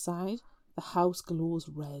safely outside, the house glows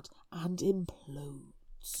red and implodes.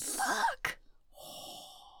 Fuck!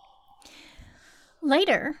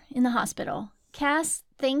 Later, in the hospital, Cass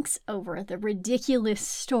thinks over the ridiculous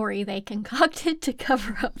story they concocted to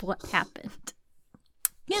cover up what happened.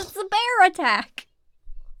 It's a bear attack!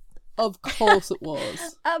 Of course it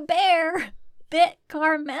was. A bear bit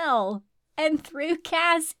Carmel and threw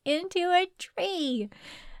Cass into a tree.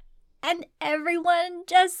 And everyone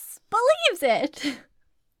just believes it.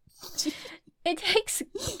 It takes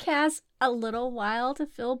Cass a little while to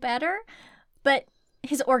feel better, but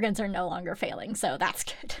his organs are no longer failing, so that's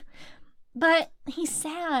good. But he's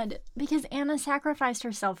sad because Anna sacrificed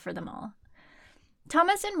herself for them all.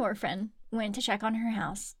 Thomas and Morfrin went to check on her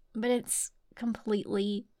house, but it's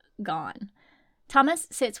completely gone. Thomas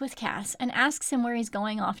sits with Cass and asks him where he's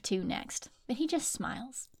going off to next, but he just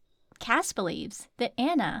smiles. Cass believes that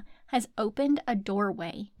Anna has opened a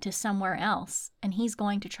doorway to somewhere else, and he's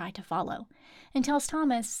going to try to follow, and tells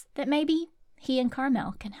Thomas that maybe he and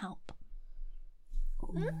Carmel can help.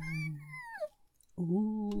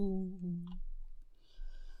 Ooh.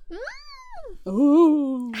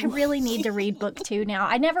 Ooh. I really need to read book 2 now.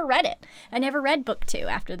 I never read it. I never read book 2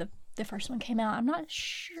 after the first one came out. I'm not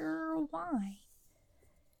sure why.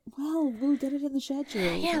 Well, we'll get it in the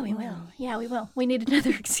schedule. Yeah, we will. Yeah, we will. We need another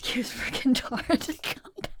excuse for Kendare to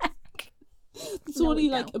come back. There's only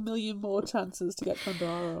a million more chances to get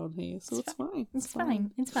Kendare on here, so it's fine. It's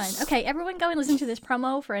fine. It's fine. Okay, everyone go and listen to this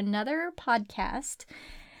promo for another podcast,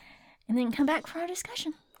 and then come back for our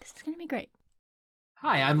discussion, because it's going to be great.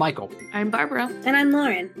 Hi, I'm Michael. I'm Barbara. And I'm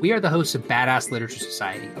Lauren. We are the hosts of Badass Literature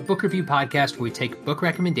Society, a book review podcast where we take book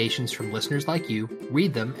recommendations from listeners like you,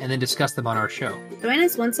 read them, and then discuss them on our show. Join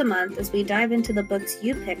us once a month as we dive into the books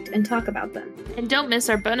you picked and talk about them. And don't miss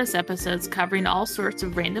our bonus episodes covering all sorts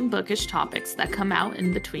of random bookish topics that come out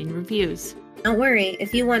in between reviews. Don't worry,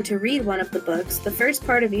 if you want to read one of the books, the first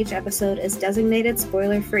part of each episode is designated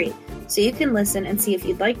spoiler-free, so you can listen and see if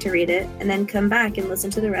you'd like to read it, and then come back and listen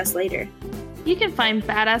to the rest later. You can find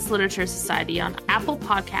Badass Literature Society on Apple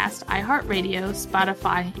Podcasts, iHeartRadio,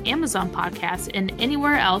 Spotify, Amazon Podcasts, and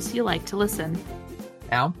anywhere else you like to listen.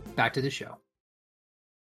 Now, back to the show.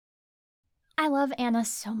 I love Anna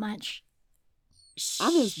so much.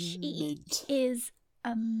 Anna's She mint. is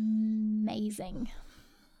amazing.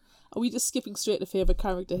 Are we just skipping straight to favourite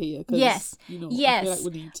character here? 'Cause, Yes. I feel Yes.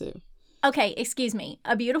 like we need to. Okay, excuse me.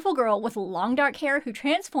 A beautiful girl with long dark hair who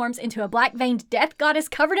transforms into a black-veined death goddess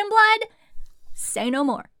covered in blood? Say no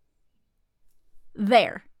more.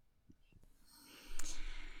 There.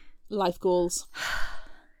 Life goals.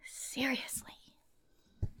 Seriously.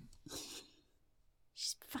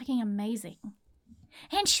 She's fucking amazing.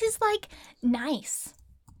 And she's, like, nice.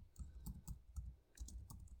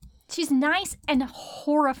 She's nice and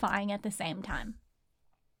horrifying at the same time.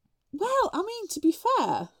 Well, I mean, to be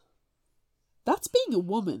fair, that's being a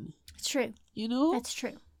woman, It's true. you know? That's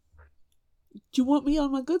true. Do you want me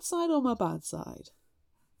on my good side or my bad side?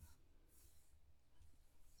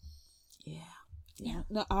 Yeah.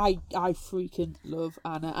 No, I freaking love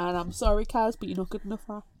Anna, and I'm sorry, Kaz, but you're not good enough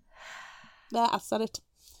for her. There, I said it.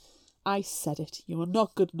 I said it. You are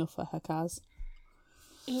not good enough for her, Kaz.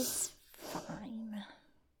 It's fine.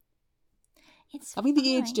 It's I mean, the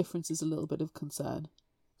fine. age difference is a little bit of concern,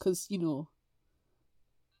 because, you know,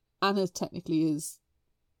 Anna technically is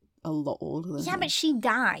a lot older than Yeah, him. but she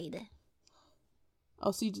died.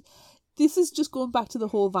 Oh, so this is just going back to the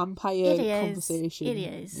whole vampire It is. conversation. It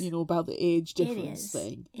is. You know, about the age It difference is.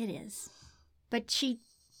 thing. It is. But she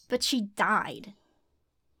died.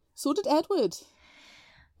 So did Edward.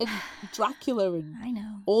 And Dracula and I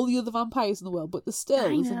know. all the other vampires in the world. But there still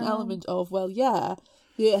I is an know. element of, well, yeah,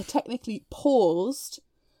 they are technically paused.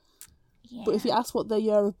 Yeah. But if you ask what their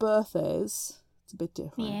year of birth is, it's a bit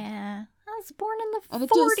different. Yeah. I was born in And the it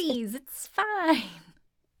does- 40s. It's fine.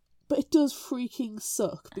 But it does freaking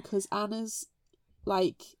suck because Anna's,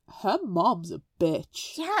 like, her mom's a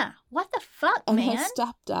bitch. Yeah. What the fuck, And man? her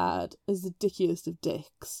stepdad is the dickiest of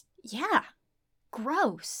dicks. Yeah.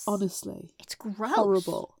 Gross. Honestly. It's gross.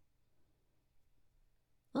 Horrible.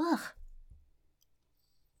 Ugh.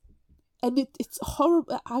 And it's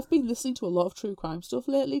horrible. I've been listening to a lot of true crime stuff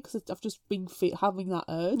lately because I've just been having that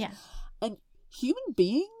urge. Yeah. And human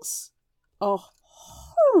beings are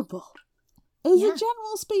horrible. As Yeah. a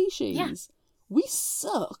general species, Yeah. we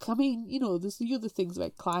suck. I mean, you know, there's the other things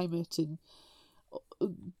about climate and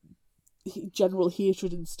general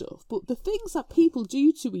hatred and stuff. But the things that people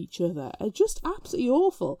do to each other are just absolutely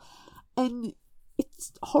awful. And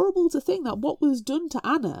it's horrible to think that what was done to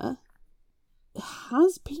Anna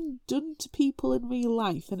has been done to people in real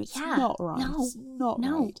life, and it's Yeah. not right. No. It's not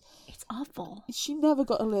No. right. It's awful. She never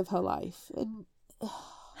got to live her life, and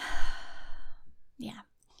Yeah.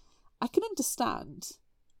 I can understand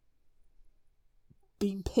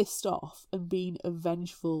being pissed off and being a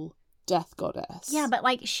vengeful death goddess. Yeah, but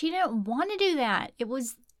like she didn't want to do that. It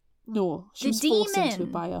was no, she the was forced into demon.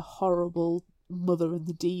 it by a horrible mother and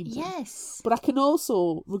the demon. yes. But I can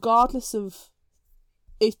also, regardless of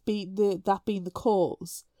it being that being the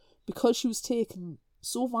cause, because she was taken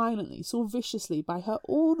so violently, so viciously by her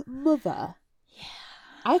own mother. Yeah.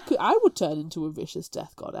 I would turn into a vicious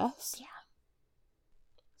death goddess. Yeah.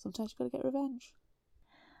 Sometimes you gotta get revenge.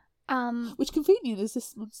 Um Which convenient is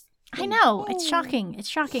this month's I thing. know. It's Oh. shocking. It's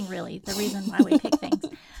shocking really, the reason why we pick things.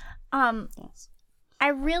 Yes. I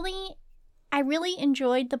really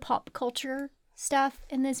enjoyed the pop culture stuff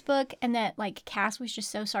in this book, and that like Cass was just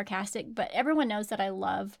so sarcastic, but everyone knows that I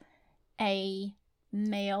love a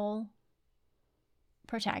male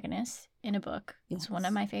protagonist in a book. It's one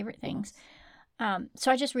of my favorite things.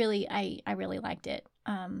 So I just really I really liked it.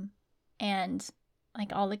 And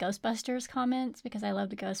like all the Ghostbusters comments, because I love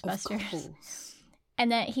the Of Ghostbusters. course. And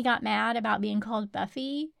that he got mad about being called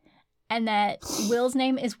Buffy, and that Will's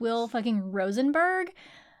name is Will fucking Rosenberg.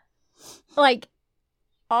 Like,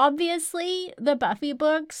 obviously, the Buffy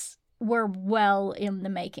books were well in the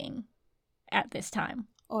making at this time.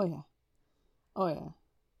 Oh yeah. Oh yeah.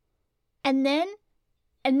 And then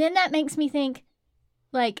that makes me think,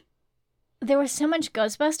 like, there was so much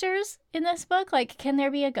Ghostbusters in this book. Like, can there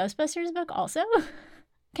be a Ghostbusters book also?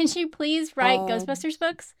 Can she please write Ghostbusters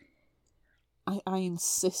books? I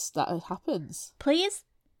insist that it happens. Please?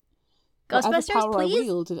 Whatever Ghostbusters, power I please?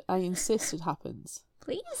 wield, I insist it happens.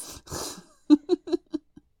 Please?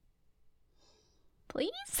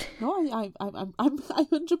 Please? No, I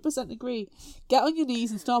 100% agree. Get on your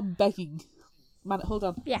knees and start begging. Hold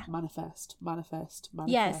on. Yeah. Manifest.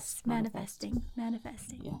 Yes, manifesting.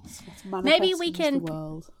 Yes. Let's manifest Maybe we into can- the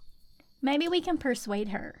world. Maybe we can persuade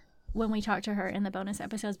her when we talk to her in the bonus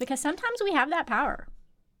episodes, because sometimes we have that power.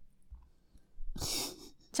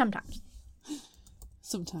 Sometimes.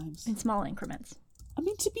 Sometimes. In small increments. I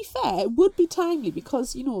mean, to be fair, it would be timely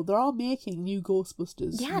because, you know, they are making new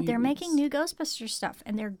Ghostbusters Yeah, movies. they're making new Ghostbusters stuff,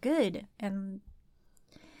 and they're good. And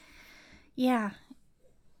yeah,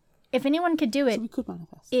 if anyone could do it, So we could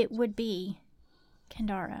manifest. it would be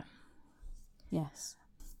Kendare. Yes.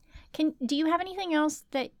 Do you have anything else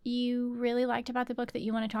that you really liked about the book that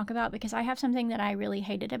you want to talk about? Because I have something that I really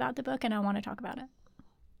hated about the book, and I want to talk about it.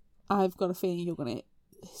 I've got a feeling you're going to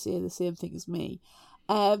say the same thing as me.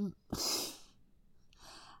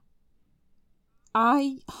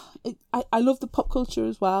 I love the pop culture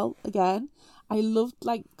as well. Again, I loved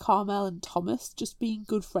like Carmel and Thomas just being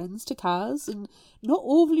good friends to Kaz and not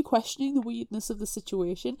overly questioning the weirdness of the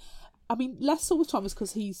situation. I mean, less so with Thomas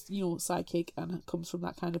because he's, you know, psychic and comes from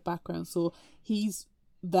that kind of background, so he's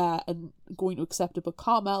there and going to accept it. But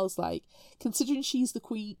Carmel's like, considering she's the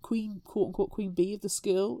queen, quote unquote, queen bee of the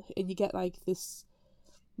school, and you get like this.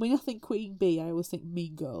 When I think queen bee, I always think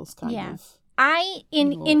Mean Girls kind of.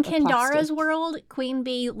 In Kendare's plastic. world, Queen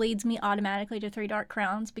Bee leads me automatically to Three Dark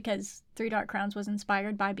Crowns because Three Dark Crowns was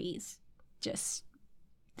inspired by bees. Just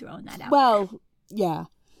throwing that out. Well, yeah,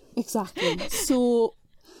 exactly. So,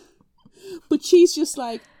 but she's just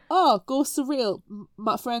like, oh, ghosts are real.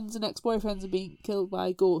 My friends and ex-boyfriends are being killed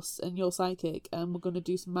by ghosts, and you're psychic, and we're going to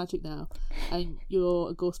do some magic now, and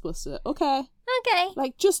you're a Ghostbuster. Okay.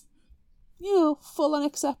 Like, just, you know, full on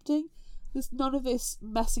accepting. There's none of this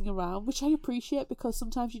messing around, which I appreciate because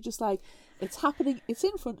sometimes you're just like, it's happening, it's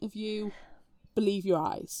in front of you, believe your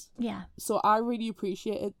eyes. Yeah. So I really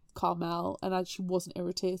appreciated Carmel, and she wasn't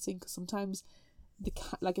irritating because sometimes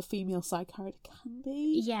like a female side character can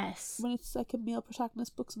be. Yes. When it's like a male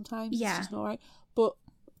protagonist book, sometimes Yeah. it's just not right. But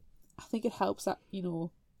I think it helps that, you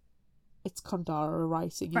know, it's Kendare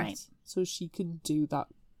writing Right. it, so she can do that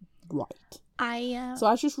right. I So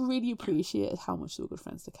I just really appreciated how much they were good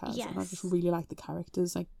friends to Kaz, Yes. and I just really like the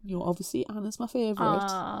characters. Like, you know, obviously Anna's my favourite,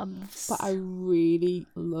 but but I really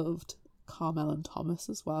loved Carmel and Thomas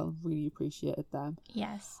as well, and really appreciated them.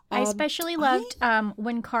 yes. I especially loved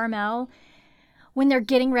when Carmel, when they're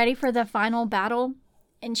getting ready for the final battle,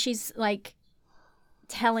 and she's like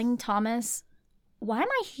telling Thomas, why am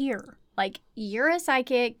I here? Like, you're a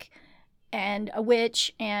psychic and a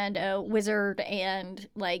witch and a wizard, and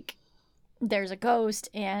like there's a ghost,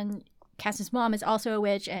 and Cass's mom is also a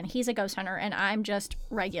witch, and he's a ghost hunter, and I'm just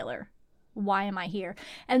regular. Why am I here?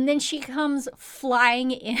 And then she comes flying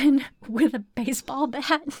in with a baseball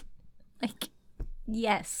bat. Like,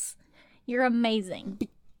 yes, you're amazing.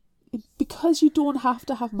 Because you don't have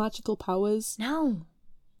to have magical powers No.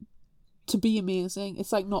 to be amazing.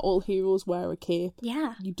 It's like not all heroes wear a cape.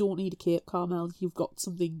 Yeah. You don't need a cape, Carmel. You've got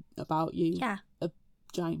something about you. Yeah. A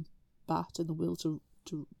giant bat and the will to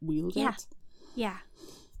wield Yeah. it. Yeah.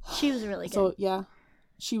 She was really good. So yeah,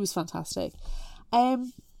 she was fantastic.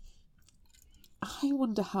 I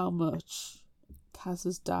wonder how much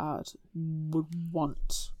Kaz's dad would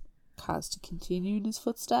want Kaz to continue in his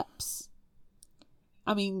footsteps.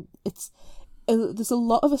 I mean, there's a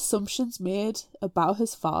lot of assumptions made about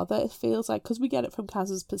his father, it feels like, because we get it from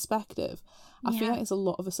Kaz's perspective. I feel like there's a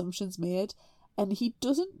lot of assumptions made, and he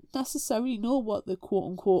doesn't necessarily know what the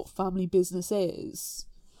quote-unquote family business is.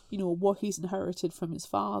 You know, what he's inherited from his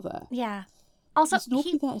father. Yeah. Also, There's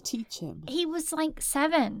nobody there to teach him. he was like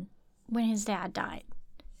 7 when his dad died.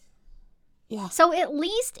 Yeah. So at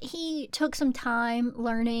least he took some time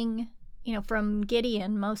learning, you know, from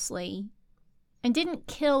Gideon mostly, and didn't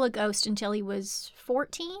kill a ghost until he was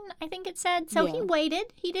 14, I think it said. So he Yeah.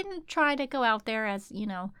 waited. He didn't try to go out there as, you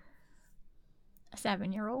know, a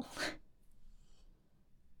 7-year-old.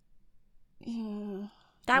 Yeah.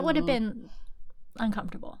 That would have been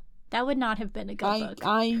uncomfortable. That would not have been a good book.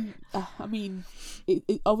 I mean,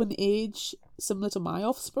 of an age similar to my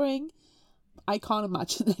offspring, I can't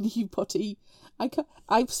imagine anybody.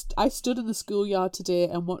 I stood in the schoolyard today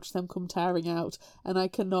and watched them come tearing out, and I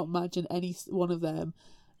cannot imagine any one of them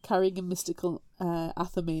carrying a mystical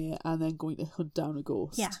athame and then going to hunt down a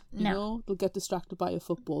ghost. Yeah, you no. know, they'll get distracted by a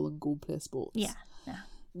football and go and play sports. Yeah, no.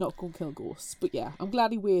 Not go and kill ghosts. But yeah, I'm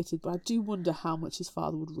glad he waited, but I do wonder how much his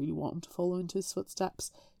father would really want him to follow into his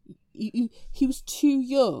footsteps. He was too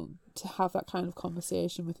young to have that kind of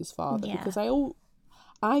conversation with his father, Yeah. because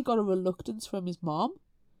I got a reluctance from his mom.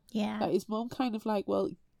 Yeah. Like his mom kind of fell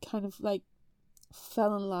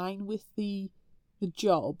in line with the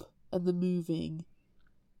job and the moving,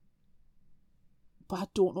 but I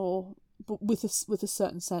don't know, but with a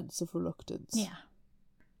certain sense of reluctance. Yeah.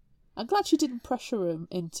 I'm glad she didn't pressure him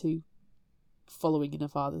into following in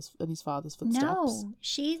his father's footsteps. No,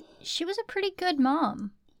 she was a pretty good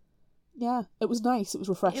mom. Yeah, it was nice. It was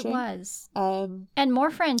refreshing. It was. And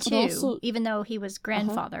more friend, too, also, even though he was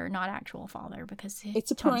grandfather, not actual father, because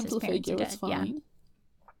it's a parental figure, it's fine. Yeah.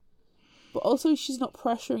 But also, she's not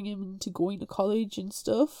pressuring him into going to college and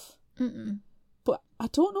stuff. Mm-mm. But I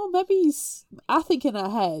don't know, maybe I think in her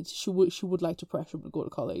head, she would like to pressure him to go to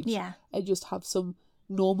college. Yeah. And just have some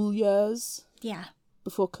normal years. Yeah.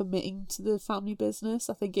 Before committing to the family business.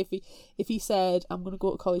 I think if he said, I'm going to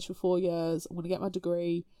go to college for 4 years, I'm going to get my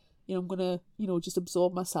degree, I'm going to, just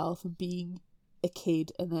absorb myself and being a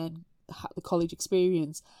kid and then have the college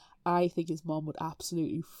experience, I think his mom would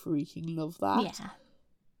absolutely freaking love that. Yeah.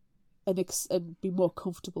 And be more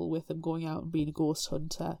comfortable with him going out and being a ghost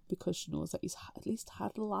hunter because she knows that he's at least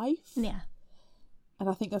had a life. Yeah. And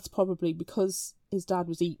I think that's probably because his dad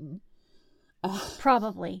was eaten.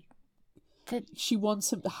 Probably. She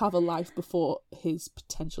wants him to have a life before his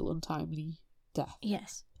potential untimely death.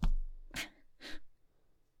 Yes.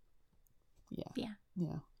 Yeah.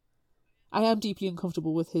 I am deeply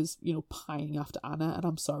uncomfortable with his, pining after Anna, and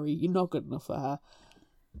I'm sorry, you're not good enough for her.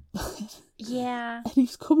 Yeah. And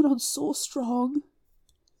he's coming on so strong.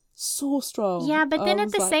 So strong. Yeah, but then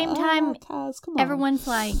at the same time, Kaz, come on. everyone's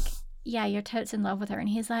like, yeah, you're totes in love with her. And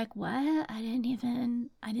he's like, what? I didn't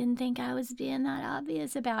think I was being that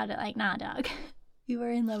obvious about it. Like, nah, dog. You were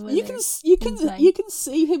in love with her. You can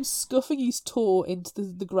see him scuffing his toe into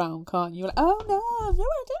the ground, can't you? You're like, oh no, I don't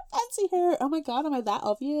fancy her. Oh my god, am I that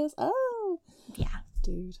obvious? Oh. Yeah.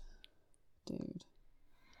 Dude. Can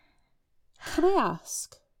I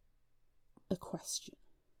ask a question?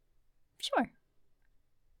 Sure.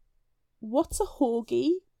 What's a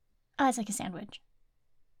hoagie? Oh, it's like a sandwich.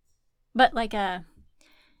 But like a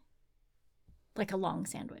long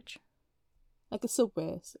sandwich. Like a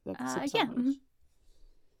Subway? Like a sub yeah. sandwich? Mm-hmm.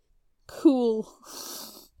 Cool.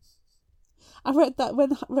 I read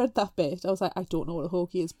that bit. I was like, I don't know what a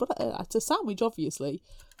hoagie is, but it's a sandwich, obviously.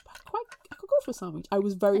 But I could go for a sandwich. I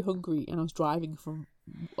was very hungry, and I was driving from,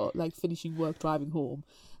 finishing work, driving home.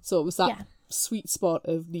 So it was that sweet spot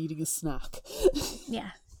of needing a snack.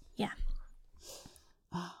 Yeah.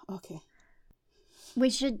 Okay. We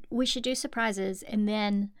should do surprises, and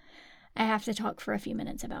then I have to talk for a few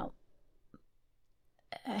minutes about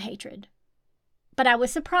hatred. But I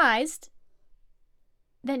was surprised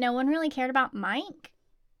that no one really cared about Mike.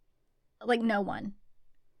 Like, no one.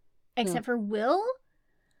 Except for Will.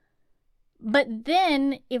 But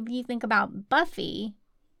then, if you think about Buffy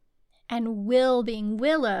and Will being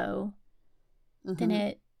Willow,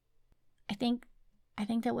 then I think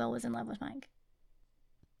that Will was in love with Mike.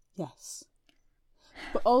 Yes.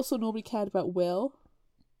 But also nobody cared about Will.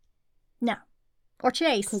 No. Or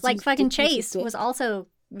Chase. Like, fucking Chase was also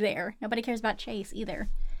there. Nobody cares about Chase either.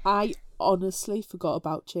 I honestly forgot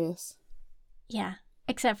about Chase. Yeah.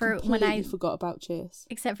 Except for Completely forgot about Chase.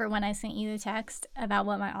 Except for when I sent you the text about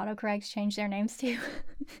what my autocorrects changed their names to.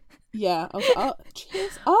 Yeah. I was like, oh,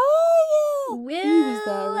 Chase. Oh, yeah. Will he was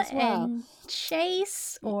there as well. And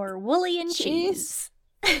Chase or Wooly and Cheese.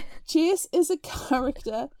 Chase is a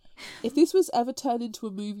character. If this was ever turned into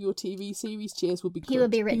a movie or TV series, Chase would be He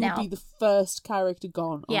would be written out. He would be the first character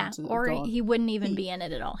gone. Yeah, or he wouldn't even be in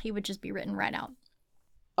it at all. He would just be written right out.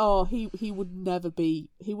 Oh, he would never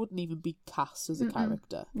be. He wouldn't even be cast as a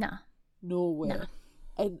character. Nah. No way. Nah.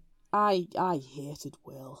 And I hated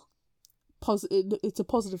Will. It's a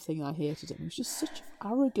positive thing I hated him. He was just such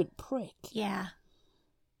an arrogant prick. Yeah.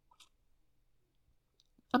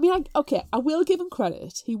 I mean, I will give him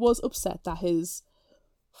credit. He was upset that his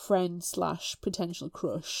friend / potential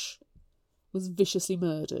crush was viciously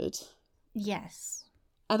murdered. Yes.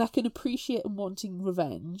 And I can appreciate him wanting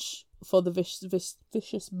revenge for the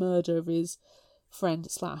vicious murder of his friend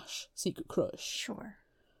 / secret crush. Sure.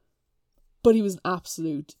 But he was an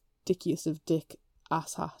absolute dickiest of dick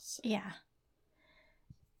asshats. Yeah.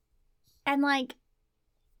 And like,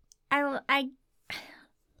 I don't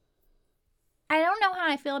know how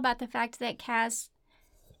I feel about the fact that Cass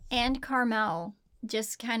and Carmel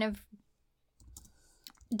just kind of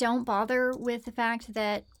don't bother with the fact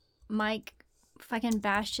that Mike fucking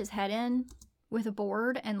bashed his head in with a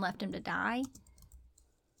board and left him to die.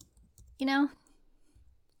 You know?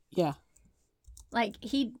 Yeah. Like,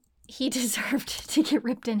 he deserved to get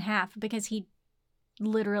ripped in half because he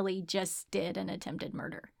literally just did an attempted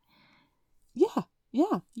murder. Yeah.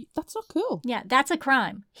 That's not cool. Yeah, that's a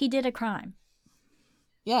crime. He did a crime.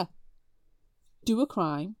 Yeah. Do a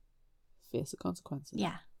crime. Face the consequences.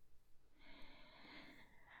 Yeah.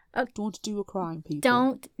 Don't do a crime, people.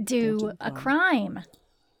 Don't do a crime.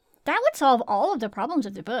 That would solve all of the problems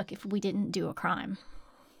of the book if we didn't do a crime.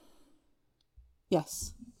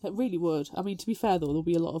 Yes, it really would. I mean, to be fair, though, there'll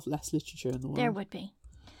be a lot of less literature in the world. There would be.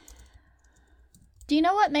 Do you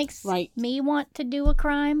know what makes me want to do a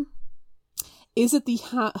crime? Is it the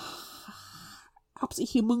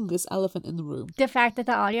absolutely humongous elephant in the room? The fact that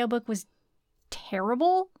the audiobook was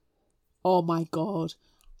terrible. Oh my god.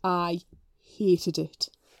 I hated it.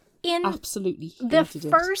 Absolutely hated it. The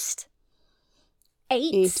first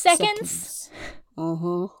 8 seconds.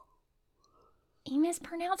 Uh-huh. He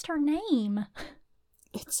mispronounced her name.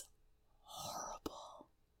 It's horrible.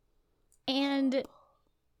 And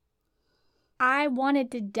I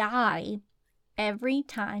wanted to die every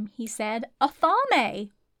time he said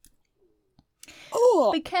Athame.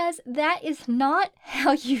 Oh. Because that is not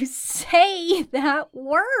how you say that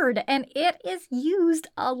word. And it is used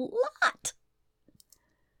a lot.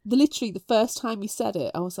 Literally, the first time he said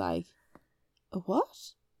it, I was like, a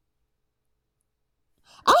what?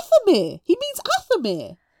 Athame! He means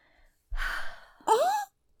Athame!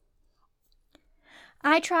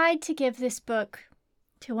 I tried to give this book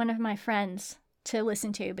to one of my friends to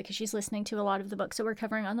listen to because she's listening to a lot of the books that we're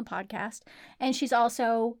covering on the podcast. And she's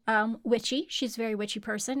also witchy. She's a very witchy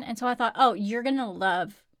person. And so I thought, oh, you're going to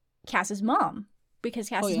love Cass's mom because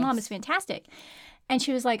Cass's mom is fantastic. And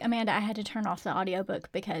she was like, Amanda, I had to turn off the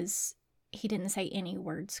audiobook because he didn't say any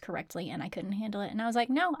words correctly and I couldn't handle it. And I was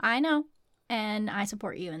like, no, I know. And I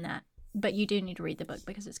support you in that. But you do need to read the book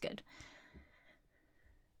because it's good.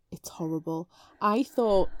 It's horrible. I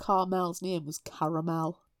thought Carmel's name was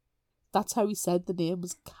Caramel. That's how he said the name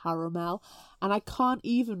was Caramel. And I can't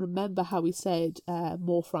even remember how he said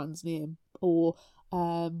Morfran's name. Or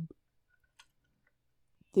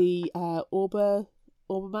the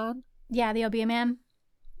Oberman. Yeah, the Oberman.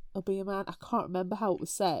 Oberman. I can't remember how it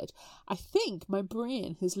was said. I think my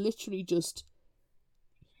brain has literally just...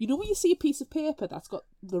 You know when you see a piece of paper that's got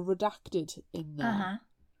the redacted in there? Uh-huh.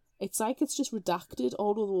 It's like it's just redacted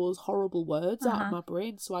all of those horrible words out of my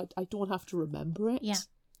brain, so I don't have to remember it. Yeah,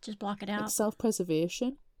 just block it out. Like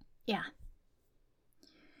self-preservation. Yeah.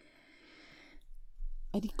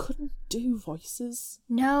 And he couldn't do voices.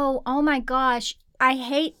 No, oh my gosh. I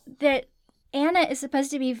hate that Anna is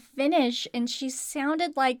supposed to be Finnish, and she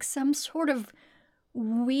sounded like some sort of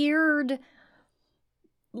weird,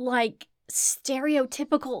 like,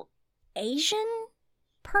 stereotypical Asian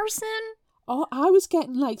person. Oh, I was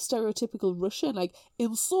getting like stereotypical Russian, like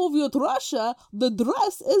in Soviet Russia, the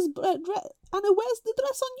dress is and where's the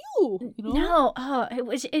dress on you? You know? No,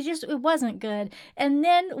 it wasn't good. And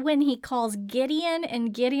then when he calls Gideon,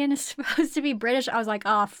 and Gideon is supposed to be British, I was like,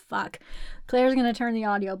 oh fuck, Claire's gonna turn the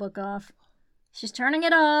audiobook off. She's turning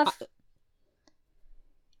it off.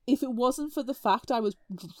 If it wasn't for the fact I was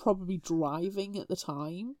probably driving at the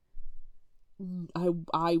time. I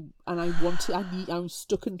was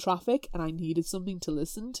stuck in traffic and I needed something to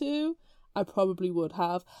listen to, I probably would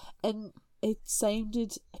have. And it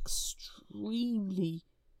sounded extremely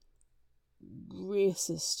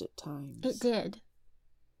racist at times. It did.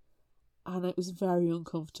 And it was very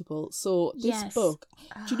uncomfortable. So this book,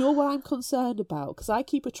 do you know what I'm concerned about? Because I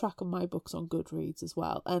keep a track of my books on Goodreads as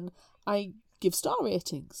well, and I give star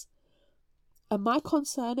ratings. And my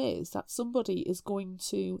concern is that somebody is going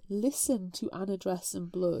to listen to Anna Dress in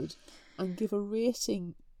Blood and give a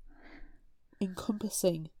rating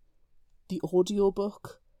encompassing the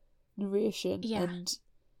audiobook narration. Yeah. And,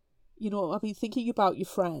 you know, I mean, thinking about your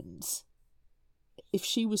friends, if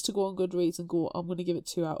she was to go on Goodreads and go, I'm going to give it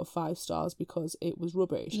 2 out of 5 stars because it was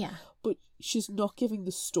rubbish. Yeah. But she's not giving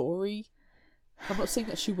the story. I'm not saying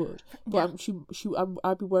that she would, but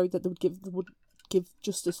I'd be worried that they would give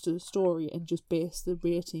justice to the story and just base the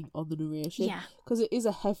rating on the narration. Yeah. Because it is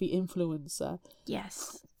a heavy influencer.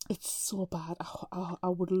 Yes. It's so bad. I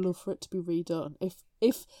would love for it to be redone.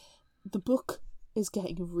 If the book is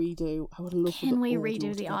getting a redo, I would love. Can we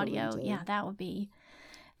redo the audio? Yeah, that would be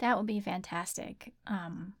fantastic.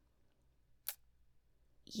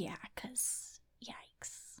 Yeah, because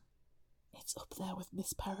yikes. It's up there with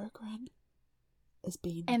Miss Peregrine as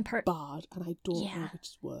being and bad, and I don't know which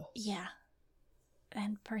is worse. Yeah.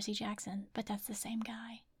 And Percy Jackson, but that's the same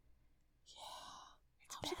guy. Yeah.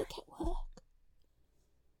 How did it get work?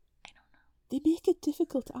 I don't know. They make it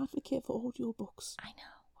difficult to advocate for audiobooks. I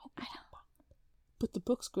know. But the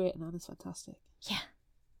book's great and Anna's fantastic. Yeah.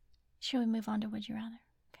 Shall we move on to Would You Rather?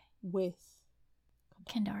 Okay. With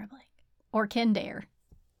Kendare Blake. Or Kendare.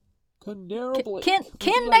 Kendare Blake.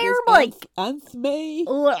 Kendare Blake. Anthony.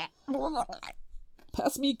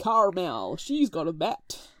 Pass me Carmel. She's got a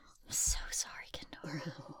bet. I'm so sorry, Kendare.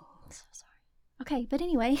 I'm so sorry. Okay, but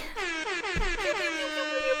anyway.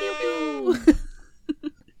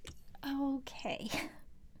 Okay.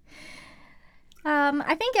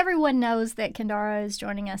 I think everyone knows that Kendare is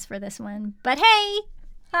joining us for this one. But hey,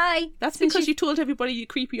 Hi. That's Since because she's- you told everybody your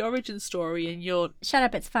creepy origin story and you're... Shut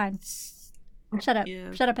up, it's fine. Shut up.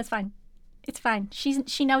 Yeah. Shut up, it's fine. It's fine.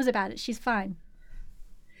 She knows about it. She's fine.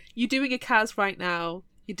 You're doing a Kaz right now.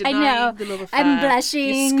 You're I denying know. the love affair. I'm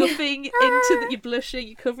blushing. You're scuffing into the... You're blushing.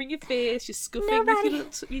 You're covering your face. You're scuffing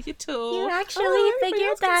with your toe. You actually everybody figured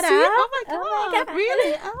else can that see it. out? Oh my Oh my god! God.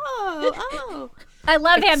 Really? Oh. I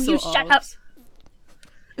love him. It's You so shut odd. up.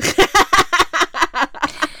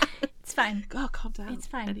 It's fine. God, calm down. It's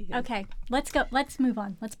fine. Anywho. Okay, let's go. Let's move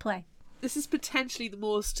on. Let's play. This is potentially the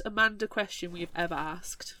most Amanda question we have ever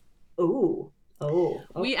asked. Ooh. Oh.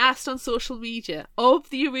 We asked on social media, of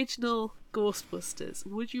the original Ghostbusters,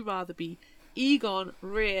 would you rather be Egon,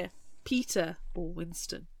 Ray, Peter, or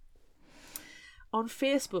Winston? On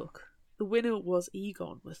Facebook, the winner was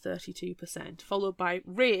Egon with 32%, followed by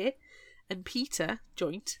Ray and Peter,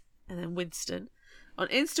 joint, and then Winston. On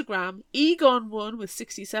Instagram, Egon won with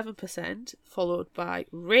 67%, followed by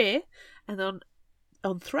Ray, and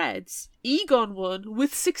on Threads, Egon won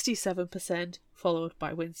with 67%, followed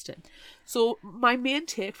by Winston. So my main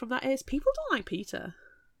take from that is people don't like Peter.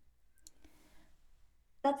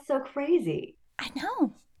 That's so crazy. I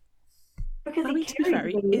know. Because I he mean, to be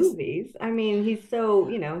carries fair, the he is- movies. I mean, he's so,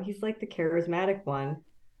 he's like the charismatic one.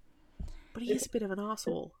 But he is a bit of an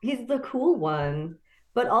arsehole. He's the cool one,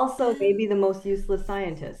 but also maybe the most useless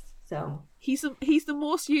scientist. So He's the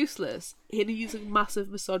most useless, and he's a massive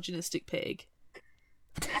misogynistic pig.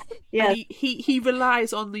 yeah, And he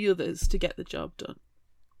relies on the others to get the job done.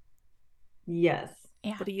 yes,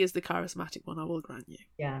 Yeah. But he is the charismatic one, I will grant you.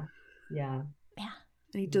 yeah. Yeah.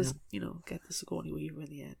 And he does, get the Sigourney Weaver in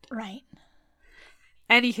the end. Right.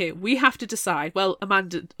 Anywho, we have to decide. Well,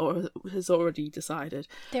 Amanda has already decided.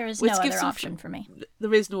 There is Let's no give other some- option for me.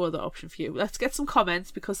 There is no other option for you. Let's get some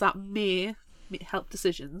comments because that may help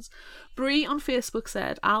decisions. Bree on Facebook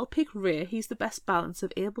said, I'll pick Ray. He's the best balance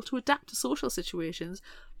of able to adapt to social situations,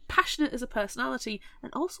 passionate as a personality,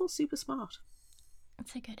 and also super smart.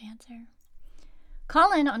 That's a good answer.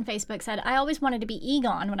 Colin on Facebook said, I always wanted to be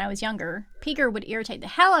Egon when I was younger. Peter would irritate the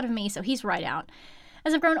hell out of me, so he's right out.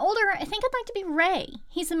 As I've grown older, I think I'd like to be Ray.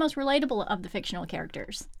 He's the most relatable of the fictional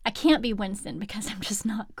characters. I can't be Winston because I'm just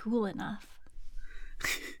not cool enough.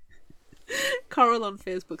 Coral on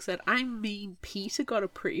Facebook said, I mean, Peter got a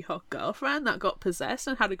pretty hot girlfriend that got possessed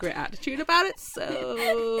and had a great attitude about it,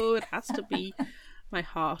 so it has to be my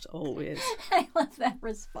heart always. I love that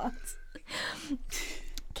response.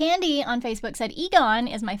 Candy on Facebook said, Egon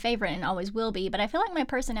is my favorite and always will be, but I feel like my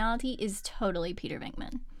personality is totally Peter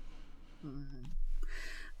Venkman.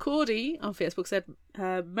 Cody on Facebook said,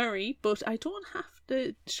 Murray, but I don't have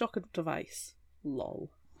the shocker device. Lol.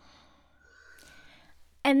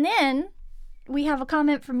 And then we have a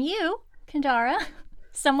comment from you, Kendare.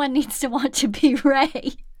 Someone needs to want to be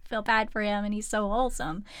Ray. Feel bad for him and he's so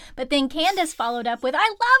wholesome. But then Candace followed up with, I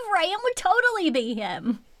love Ray and would totally be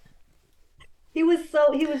him. He was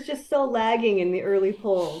just so lagging in the early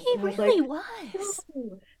polls. He And I was really like, was.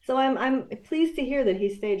 so I'm pleased to hear that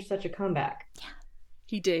he staged such a comeback.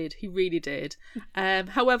 He did. He really did.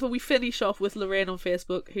 However, we finish off with Lorraine on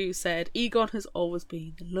Facebook, who said, Egon has always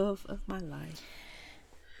been the love of my life.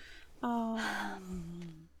 Oh.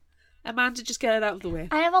 Amanda, just get it out of the way.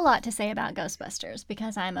 I have a lot to say about Ghostbusters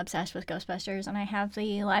because I'm obsessed with Ghostbusters and I have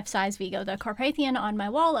the life-size Vigo the Carpathian on my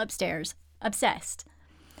wall upstairs. Obsessed.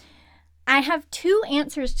 I have two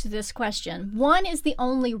answers to this question. One is the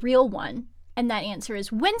only real one, and that answer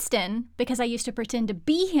is Winston, because I used to pretend to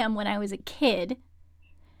be him when I was a kid.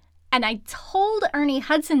 And I told Ernie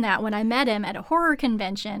Hudson that when I met him at a horror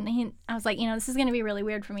convention. I was like, this is going to be really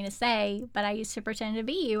weird for me to say, but I used to pretend to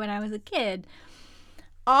be you when I was a kid.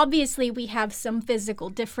 Obviously, we have some physical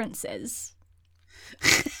differences.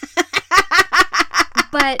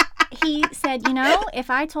 But he said, if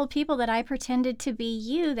I told people that I pretended to be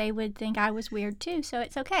you, they would think I was weird too, so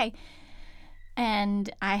it's okay. And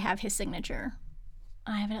I have his signature.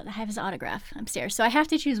 I have his autograph upstairs, so I have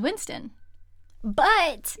to choose Winston.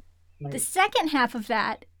 But the second half of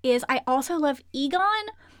that is I also love Egon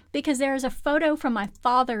because there is a photo from my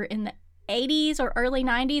father in the 80s or early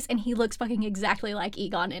 90s, and he looks fucking exactly like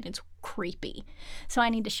Egon, and it's creepy. So I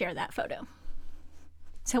need to share that photo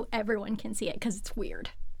so everyone can see it because it's weird.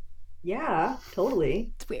 Yeah,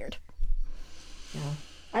 totally. It's weird. Yeah.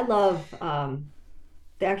 I love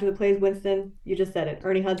the actor that plays Winston. You just said it.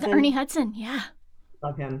 Ernie Hudson. Ernie Hudson, yeah.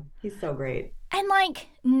 Love him. He's so great. And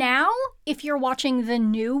now, if you're watching the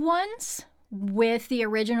new ones with the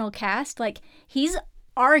original cast, he's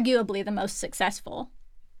arguably the most successful.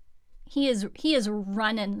 He is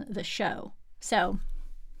running the show. So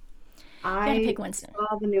had to I pick Winston.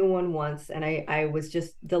 saw the new one once, and I was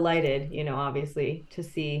just delighted, obviously, to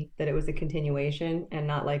see that it was a continuation and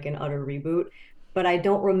not like an utter reboot. But I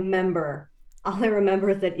don't remember. All I remember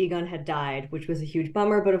is that Egon had died, which was a huge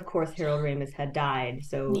bummer. But of course, Harold Ramis had died,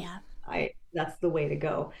 so Yeah. that's the way to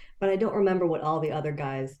go. But I don't remember what all the other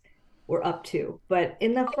guys were up to. But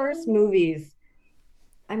in the first movies,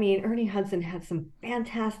 I mean, Ernie Hudson had some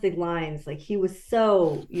fantastic lines. Like he was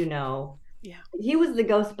so, Yeah. he was the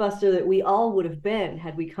Ghostbuster that we all would have been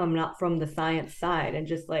had we come not from the science side and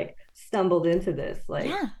just like stumbled into this. Like,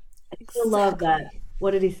 Yeah. I still love that.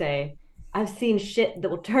 What did he say? I've seen shit that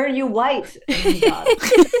will turn you white. Oh my God.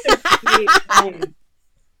 Great line.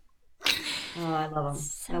 Oh, I love him.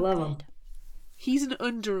 So I love him. good. He's an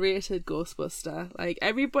underrated Ghostbuster. Like,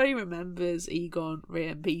 everybody remembers Egon, Ray,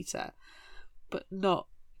 and Peter, but not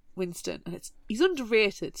Winston. And he's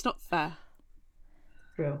underrated. It's not fair.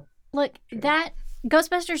 True. Look, that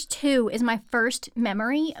Ghostbusters 2 is my first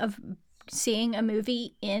memory of seeing a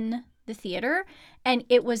movie in the theater, and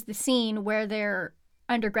it was the scene where they're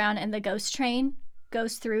underground and the ghost train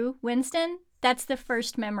goes through Winston. That's the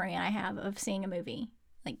first memory I have of seeing a movie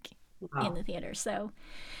like in the theater. So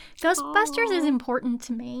Ghostbusters is important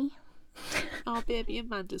to me. Oh, baby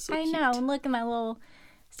Amanda's so I cute. know, and look at my little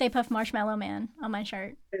Stay Puft Marshmallow Man on my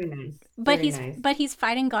shirt. Very nice. But Very nice. he's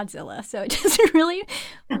fighting Godzilla, so it doesn't really.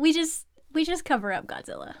 We just cover up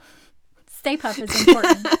Godzilla. Stay Puft is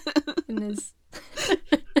important in this.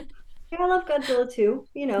 Yeah, I love Godzilla too.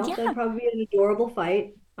 Yeah. That'd probably be an adorable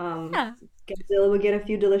fight. Yeah. Godzilla would get a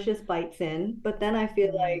few delicious bites in, but then I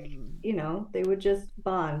feel like, they would just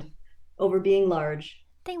bond over being large.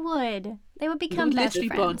 They would He become would best literally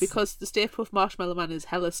friends. bond because the Stay Puft Marshmallow Man is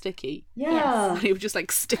hella sticky. Yeah. And he would just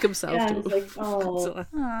like stick himself Yeah, to it's him. like, oh, So,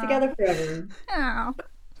 Aw. together forever. Aw.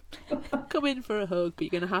 come in for a hug, but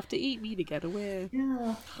you're gonna have to eat me to get away.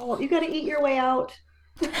 Yeah. Oh, you got to eat your way out.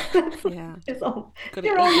 Yeah, It's all. gotta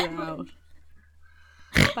You're eat all- her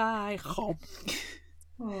out. Bye.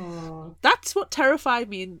 Oh, That's what terrified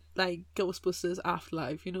me in like Ghostbusters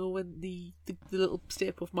Afterlife. When the little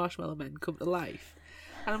Stay Puft Marshmallow Men come to life,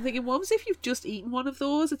 and I'm thinking, what if you've just eaten one of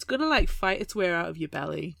those? It's gonna like fight its way out of your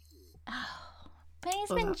belly. But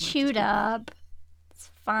he's Oh, that been might just chewed be me. up.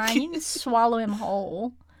 It's fine. You can swallow him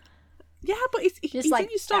whole. Yeah, but he's Just in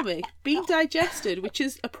like- your stomach, being digested, which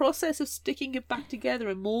is a process of sticking it back together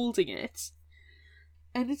and moulding it,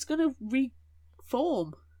 and it's gonna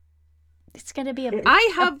reform. It's gonna be a.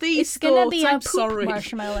 I have these It's gonna be thoughts, a I'm poop sorry.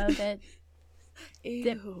 marshmallow that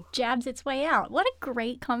Ew. jabs its way out. What a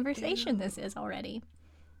great conversation this is already.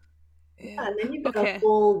 Ew. yeah, and then you've got Okay. a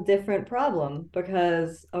whole different problem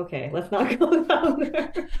because, let's not go down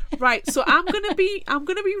there. Right, so I'm gonna be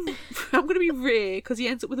Ray because he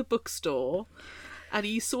ends up with a bookstore, and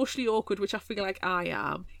he's socially awkward, which I feel like I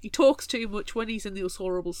am. He talks too much when he's in those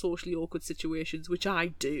horrible socially awkward situations, which I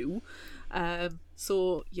do.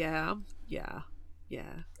 So yeah,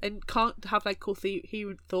 and can't have like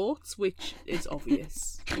coherent thoughts, which is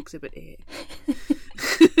obvious. Exhibit A.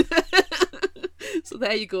 So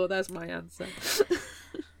there you go. There's my answer.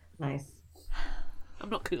 Nice. I'm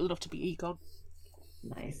not cool enough to be Egon.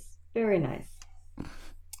 Nice. Very nice.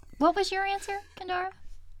 What was your answer, Kendara?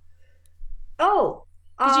 Oh,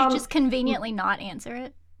 Did you just conveniently not answer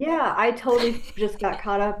it? yeah, I totally just got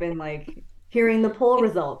caught up in like hearing the poll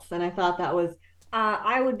results, and I thought that was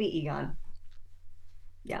I would be Egon.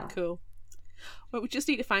 Yeah. Cool. Well, we just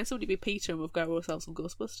need to find somebody to be Peter, and we've got ourselves some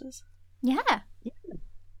Ghostbusters. Yeah. Yeah.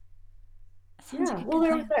 Sounds Yeah. like a Well, good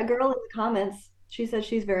there was plan. that girl in the comments. She said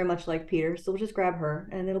she's very much like Peter, so we'll just grab her,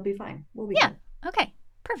 and it'll be fine. We'll be Yeah. Okay.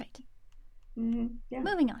 Perfect. Yeah.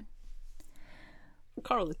 Moving on.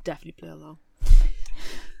 Coral would definitely play along.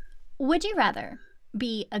 Would you rather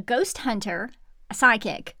be a ghost hunter, a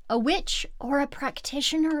psychic, a witch, or a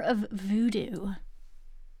practitioner of voodoo?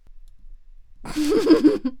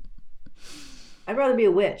 I'd rather be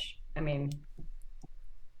a witch. I mean,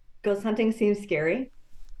 ghost hunting seems scary,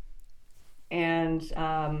 and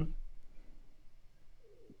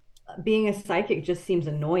being a psychic just seems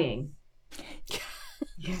annoying.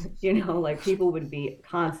 Like people would be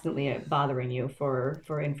constantly bothering you for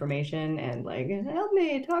information and like, help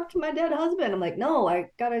me talk to my dead husband. I'm like, no, I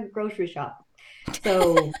got a grocery shop.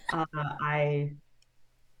 So I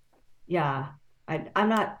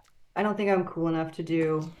don't think I'm cool enough to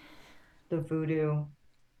do the voodoo.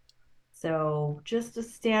 So just a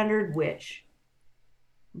standard witch.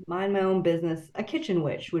 Mind my own business. A kitchen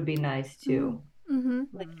witch would be nice too. Mm-hmm.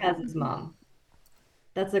 Like Kaz's mom.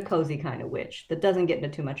 That's a cozy kind of witch that doesn't get into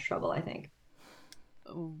too much trouble, I think.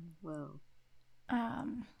 Oh, well.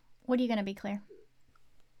 What are you going to be, Claire?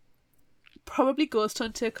 probably Ghost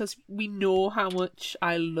Hunter, because we know how much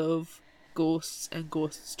I love ghosts and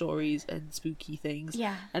ghost stories and spooky things.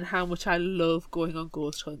 Yeah. And how much I love going on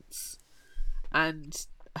ghost hunts. And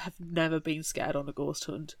I have never been scared on a ghost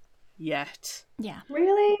hunt yet. Yeah.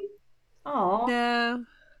 Really? Oh. No.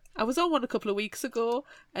 I was on one a couple of weeks ago,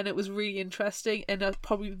 and it was really interesting, and that's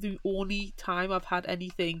probably the only time I've had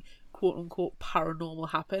anything quote-unquote paranormal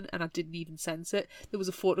happen, and I didn't even sense it. There was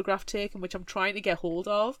a photograph taken, which I'm trying to get hold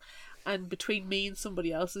of, and between me and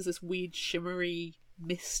somebody else is this weird shimmery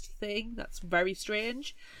mist thing that's very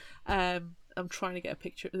strange. I'm trying to get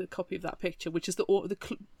a copy of that picture, which is the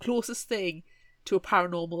closest thing to a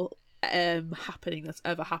paranormal happening that's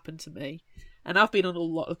ever happened to me. And I've been on a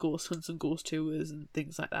lot of ghost hunts and ghost tours and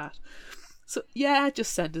things like that. So yeah,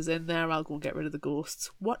 just send us in there. I'll go and get rid of the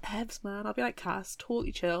ghosts. Whatevs, man. I'll be like Cass,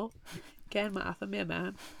 totally chill. Get in my ass and me a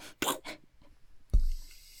man.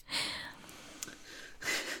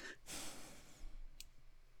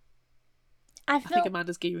 I think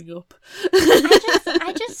Amanda's gearing up.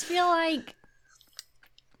 I just feel like,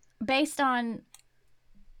 based on,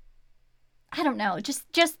 I don't know,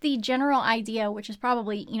 just the general idea, which is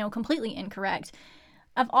probably, completely incorrect,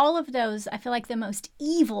 of all of those, I feel like the most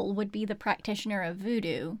evil would be the practitioner of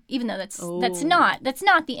voodoo, even though that's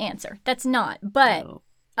not the answer. That's not. But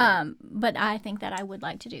No. but I think that I would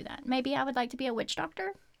like to do that. Maybe I would like to be a witch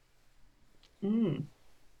doctor.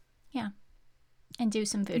 Yeah. And do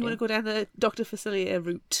some voodoo. You want to go down the Dr. Facilier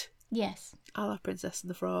route? Yes. I love Princess and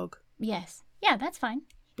the Frog. Yes. Yeah, that's fine.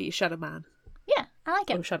 Be a shadow man. Yeah, I like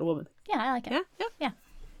Or a it. shadow woman. Yeah, I like it. Yeah.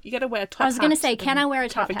 You get to wear a top hat. I was going to say, can I wear a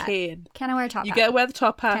top have hat? a cane. Can I wear a top You hat? get to wear the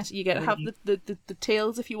top hat. Okay. You get to have the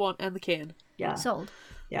tails if you want, and the cane. Yeah. Sold.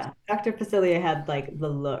 Yeah. Dr. Facilier had like the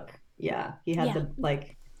look. Yeah. He had the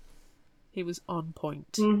like. He was on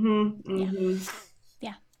point.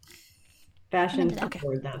 Yeah. Fashion Remember that.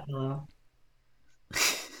 support that fellow.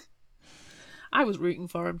 I was rooting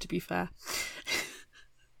for him, to be fair.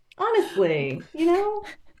 Honestly, he's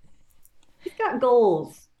got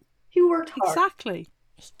goals. He worked hard. Exactly.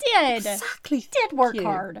 He did. Exactly. He did work Thank you.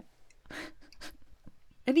 hard.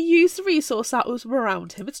 And he used the resource that was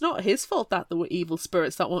around him. It's not his fault that there were evil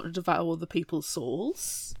spirits that wanted to devour other people's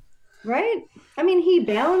souls. Right? I mean, he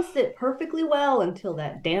balanced it perfectly well until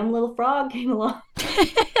that damn little frog came along.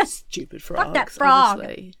 Stupid frogs. Fuck that frog.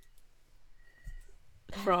 Honestly.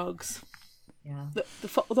 Frogs. Yeah.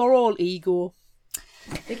 They're all ego.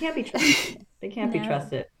 They can't be trusted. They can't be No.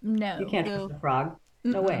 trusted. No. You can't trust a frog.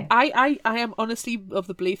 No way. I am honestly of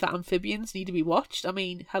the belief that amphibians need to be watched. I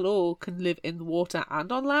mean, hello, can live in the water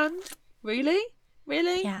and on land? Really?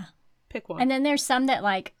 Really? Yeah. Pick one. And then there's some that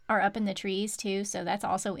are up in the trees too, so that's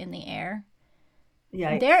also in the air.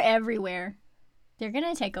 Yeah. They're everywhere. They're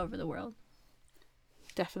gonna take over the world.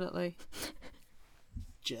 Definitely.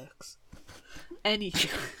 Jerks. Any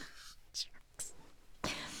jerks.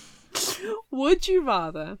 Would you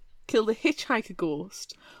rather kill the hitchhiker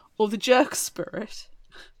ghost or the jerk spirit,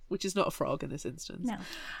 which is not a frog in this instance, No.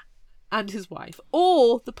 and his wife,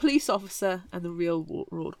 or the police officer and the real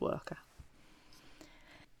road worker?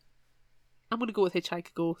 I'm gonna go with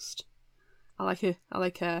hitchhiker ghost. I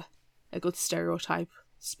like a good stereotype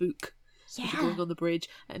spook. If you're Yeah. going on the bridge,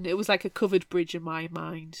 and it was like a covered bridge in my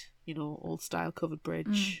mind, old style covered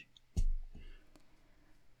bridge.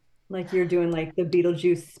 Like you're doing like the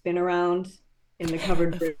Beetlejuice spin around in the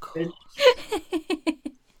covered bridge.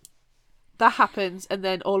 That happens, and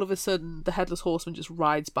then all of a sudden the headless horseman just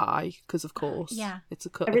rides by because, of course, Yeah. it's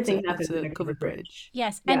Everything it's happens in a a covered covered bridge. bridge.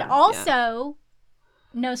 Yes. Yeah. And also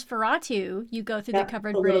Nosferatu, you go through Yeah, the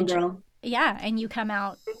covered the little bridge. girl. Yeah, and you come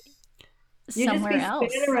out You'd somewhere just be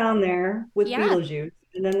else. spinning around there with Yeah. Beetlejuice,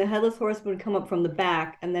 and then the headless horseman would come up from the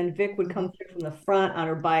back, and then Vic would come through from the front on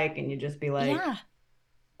her bike, and you'd just be like, Yeah.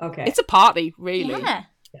 okay. It's a party, really. Yeah.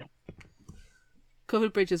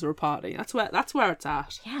 Covered bridges are a party. That's where it's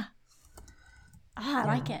at. Yeah. Oh, I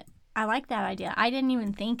like it. I like that idea. I didn't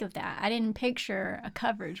even think of that. I didn't picture a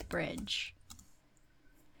covered bridge.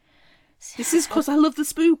 This is because I love the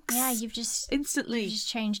spooks. Yeah, you've just instantly.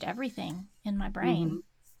 changed everything in my brain.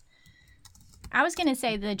 I was gonna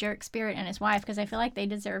say the jerk spirit and his wife because I feel like they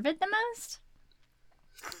deserve it the most.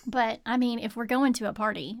 But I mean, if we're going to a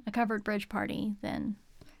party, a covered bridge party, then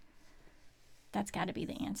that's got to be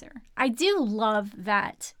the answer. I do love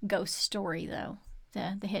that ghost story though.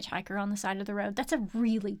 The hitchhiker on the side of the road. That's a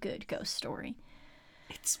really good ghost story.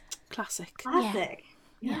 It's classic. Classic.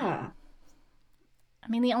 Yeah. I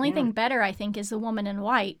mean, the only thing better, I think, is the woman in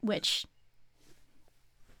white, which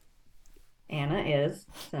Anna is.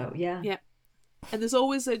 So, yeah. Yeah. And there's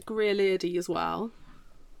always a grey lady as well.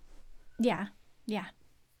 yeah.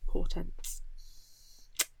 Portents.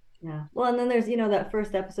 Yeah. Well, and then there's, that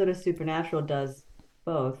first episode of Supernatural does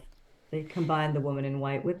both. They combine the woman in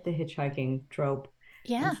white with the hitchhiking trope.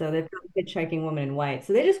 Yeah. And so they've got the hitchhiking woman in white.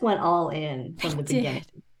 So they just went all in from the beginning.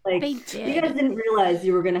 Like, They you did. guys didn't realize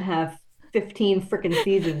you were going to have 15 freaking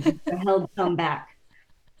seasons. You held some back.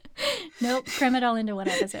 Nope, cram it all into one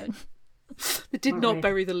episode. They did not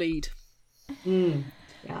bury the lead.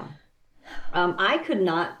 Yeah. I could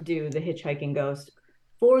not do the hitchhiking ghost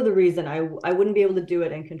for the reason I wouldn't be able to do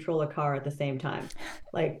it and control a car at the same time.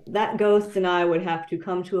 Like, that ghost and I would have to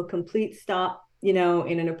come to a complete stop, in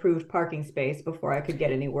an approved parking space before I could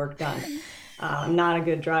get any work done. I'm not a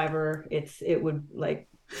good driver. It would like,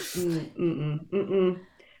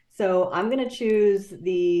 So I'm going to choose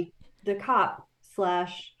the cop /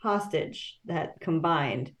 hostage that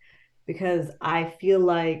combined, because I feel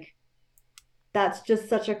like that's just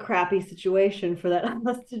such a crappy situation for that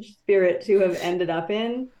hostage spirit to have ended up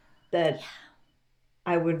in, that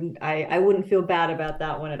I wouldn't feel bad about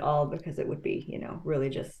that one at all, because it would be, really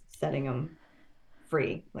just setting them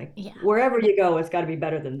free. Like, wherever you go, it's got to be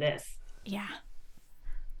better than this. Yeah.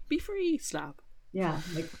 Be free, slap. Yeah.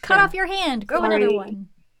 Like, Cut off your hand. Grow another one.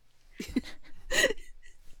 You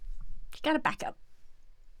gotta back up.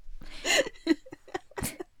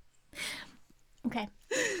 Okay.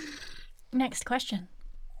 Next question.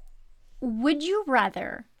 Would you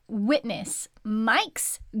rather witness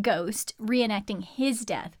Mike's ghost reenacting his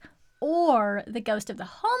death, or the ghost of the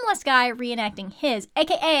homeless guy reenacting his?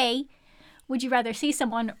 AKA, would you rather see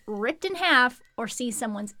someone ripped in half or see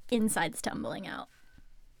someone's insides tumbling out?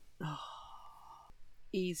 Oh,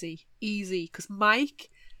 easy. Because Mike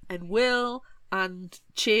and Will and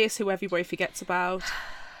Chase, who everybody forgets about,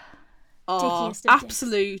 are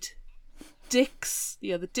absolute dicks.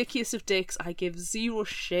 Yeah, the dickiest of dicks. I give zero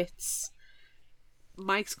shits.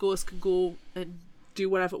 Mike's ghost can go and do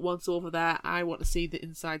whatever it wants over there. I want to see the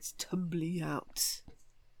insides tumbling out.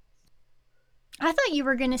 I thought you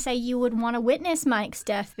were going to say you would want to witness Mike's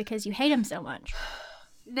death because you hate him so much.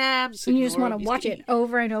 Nah, I'm just and you just want to watch it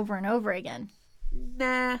over and over and over again.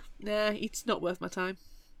 Nah, it's not worth my time.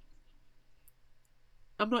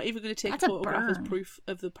 I'm not even going to take a photograph as proof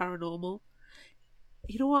of the paranormal.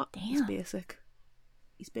 You know what? Damn. He's basic.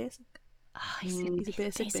 Oh, he's a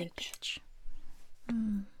basic bitch.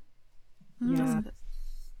 Yeah.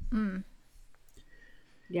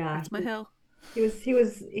 Yeah. That's my hill. He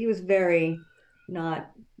was very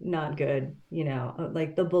not good,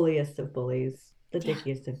 like the bulliest of bullies, the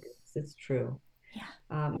dickiest of dicks. It's true.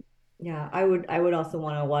 Yeah. I would also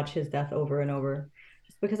want to watch his death over and over,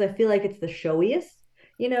 just because I feel like it's the showiest,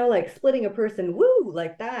 like splitting a person, woo,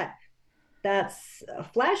 like that. That's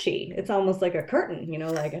flashy. It's almost like a curtain,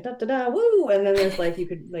 like a da da da woo, and then there's like you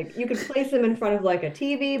could place him in front of like a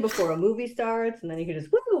TV before a movie starts, and then you could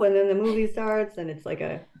just woo, and then the movie starts, and it's like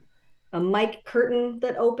a mic curtain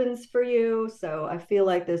that opens for you. So I feel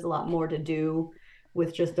like there's a lot more to do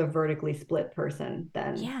with just a vertically split person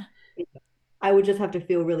than I would just have to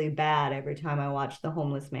feel really bad every time I watch the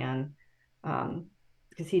homeless man,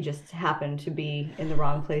 because he just happened to be in the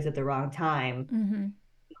wrong place at the wrong time,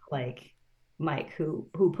 like Mike, who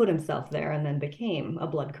put himself there and then became a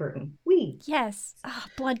blood curtain. Yes.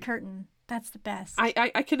 Blood curtain. That's the best.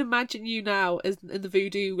 I can imagine you now as in the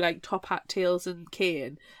voodoo, like top hat, tails, and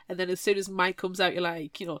cane, and then as soon as Mike comes out, you're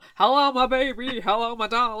like, hello my baby, hello my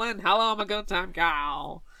darling, hello my good time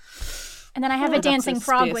gal. And then I have a dancing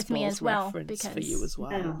frog with me as well, because for you as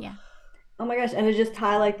well. Yeah. Oh my gosh, and to just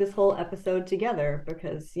tie like this whole episode together,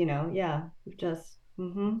 because just.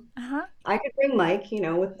 I could bring Mike,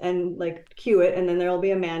 and like cue it, and then there'll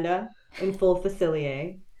be Amanda in full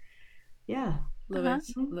facilier. Yeah. Love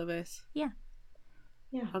it. Yeah.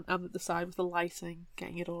 I'm at the side with the lighting,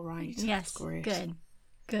 getting it all right. Yes. Great.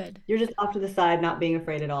 Good. You're just off to the side, not being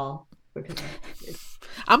afraid at all, because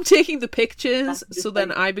I'm taking the pictures, so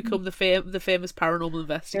then I become the famous paranormal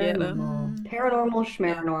investigator. Paranormal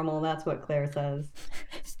schmaranormal, that's what Claire says.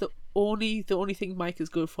 It's the only thing Mike is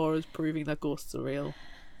good for is proving that ghosts are real.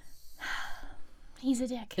 He's a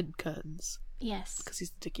dick. And curtains. Yes. Because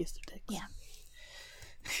he's the dickiest of dicks. Yeah.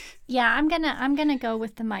 Yeah, I'm gonna go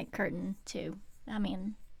with the Mike curtain too. I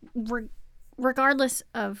mean, regardless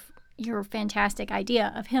of your fantastic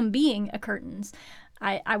idea of him being a curtains,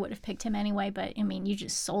 I would have picked him anyway. But I mean, you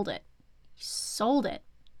just sold it. You sold it.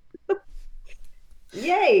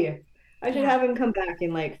 Yay! I should have him come back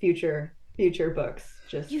in like future books.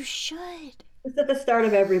 You should. Just at the start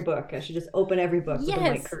of every book, I should just open every book with a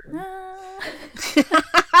Mike curtain.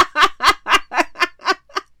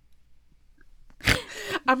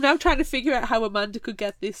 I'm now trying to figure out how Amanda could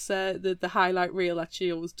get this the highlight reel that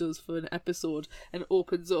she always does for an episode and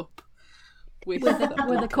opens up with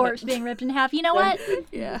the corpse being ripped in half. You know what?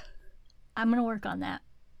 Yeah. I'm going to work on that.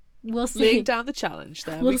 We'll see. Laying down the challenge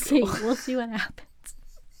there. We'll see. We'll see what happens.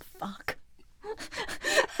 Fuck.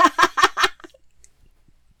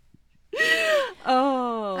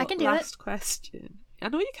 Oh, I can do last it. question. I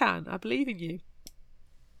know you can. I believe in you.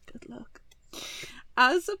 Good luck.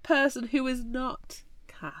 As a person who is not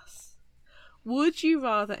Cass, would you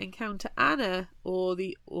rather encounter Anna or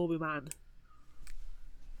the Obi-Man?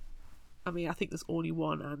 I mean, I think there's only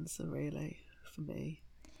one answer, really, for me.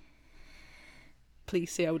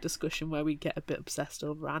 Please see our discussion where we get a bit obsessed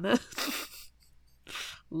over Anna.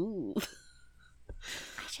 Ooh.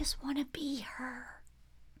 I just want to be her.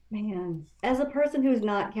 Man, as a person who's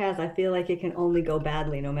not Kaz, I feel like it can only go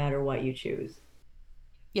badly no matter what you choose.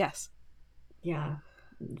 Yes. Yeah,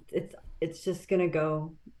 it's just gonna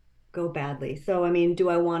go badly. So, I mean, do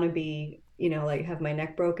I want to be, like have my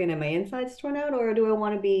neck broken and my insides torn out, or do I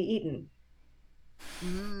want to be eaten?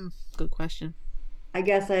 Good question. I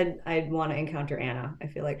guess I'd want to encounter Anna. I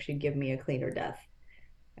feel like she'd give me a cleaner death.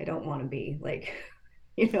 I don't want to be like,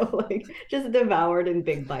 like just devoured in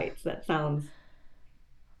big bites. That sounds.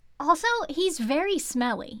 Also, he's very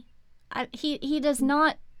smelly. He does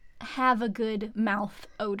not have a good mouth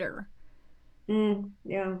odor.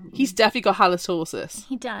 Yeah. He's definitely got halitosis.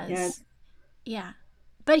 He does. Yeah.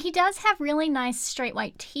 But he does have really nice straight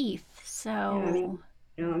white teeth. So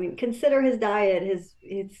yeah, I mean, consider his diet.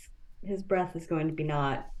 His breath is going to be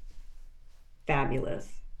not fabulous.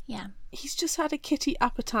 Yeah. He's just had a kitty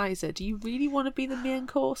appetizer. Do you really want to be the main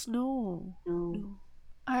course? No.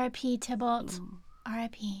 R.I.P. Tybalt.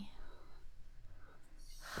 R.I.P.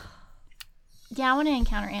 Yeah, I want to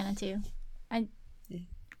encounter Anna too.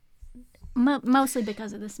 Mostly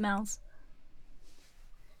because of the smells.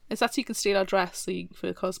 Is that so you can steal our dress for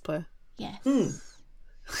the cosplay? Yes.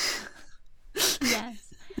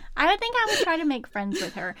 Yes. I would think I would try to make friends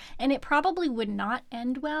with her, and it probably would not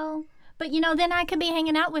end well. But then I could be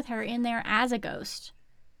hanging out with her in there as a ghost,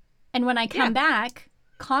 and when I come back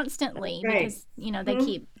constantly, because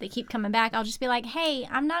they keep coming back, I'll just be like, hey,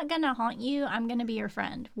 I'm not gonna haunt you. I'm gonna be your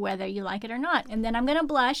friend, whether you like it or not. And then I'm gonna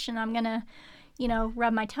blush, and I'm gonna,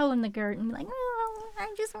 rub my toe in the dirt and be like, oh,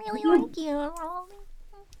 I just really like you.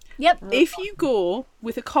 Yep. If you go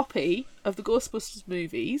with a copy of the Ghostbusters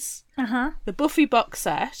movies, the Buffy box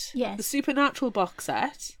set, yes, the Supernatural box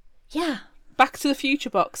set, yeah, Back to the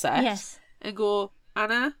Future box set, yes, and go,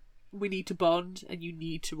 Anna, we need to bond and you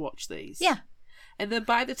need to watch these. Yeah. And then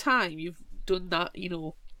by the time you've done that,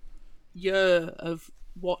 year of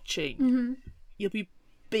watching, you'll be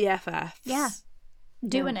BFFs. Yeah.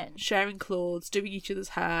 Doing it. Sharing clothes, doing each other's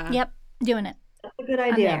hair. Yep. Doing it. That's a good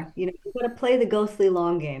idea. You've got to play the ghostly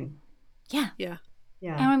long game. Yeah. Yeah.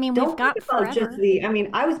 Yeah. And I mean, we've got forever.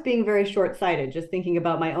 I was being very short-sighted, just thinking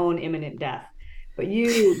about my own imminent death. But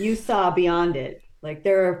you saw beyond it. Like,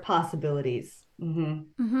 there are possibilities. Yeah.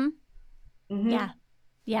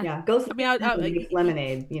 Yeah. Ghost makes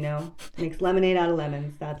lemonade, makes lemonade out of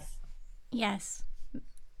lemons. That's. Yes.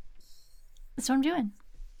 That's what I'm doing.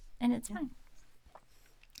 And it's fine.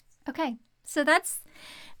 Okay. So that's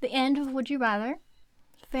the end of Would You Rather.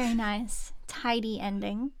 Very nice. Tidy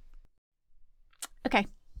ending. Okay.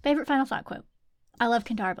 Favorite final thought quote. I love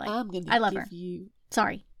Kendare Blake. I love her.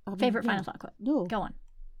 Sorry. Favorite final thought quote. No. Go on.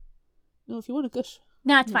 No, if you want to gush.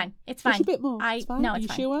 No, it's fine. It's fine. Gush a bit more. It's fine. No, it's you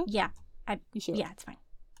fine. Sure? Yeah. You sure? Yeah, it's fine.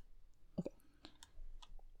 Okay.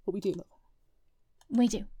 But we do love her. We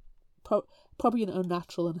do. Probably an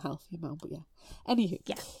unnatural and healthy amount, but yeah. Anywho.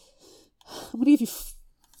 Yeah. I'm going to give you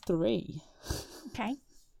 3. Okay.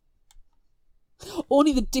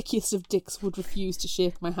 Only the dickiest of dicks would refuse to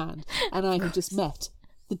shake my hand, and I have just met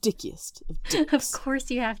the dickiest of dicks. Of course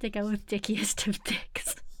you have to go with dickiest of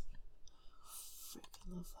dicks.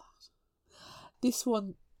 Freaking love that. The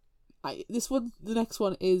next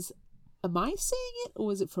one is, am I saying it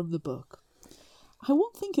or is it from the book? I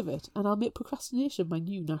won't think of it, and I'll make procrastination my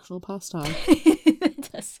new national pastime. It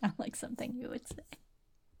does sound like something you would say.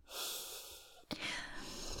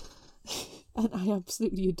 And I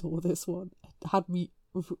absolutely adore this one. It had me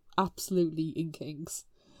absolutely in kinks.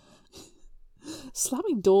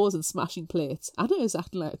 Slamming doors and smashing plates. Anna is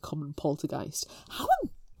acting like a common poltergeist. How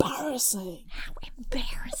embarrassing! How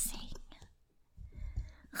embarrassing.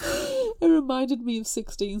 It reminded me of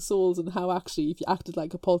 16 Souls and how actually if you acted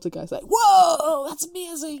like a poltergeist, like, whoa, that's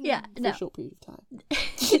amazing! Yeah, for no. a short period of time.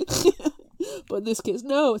 But in this case,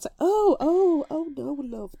 no, it's like, oh no,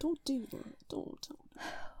 love, don't do that. Don't.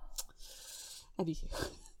 Anywho,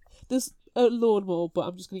 there's a load more, but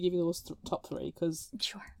I'm just going to give you those top 3 because.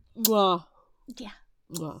 Sure. Mwah. Yeah.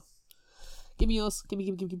 Mwah. Give me yours. Give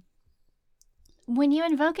me. When you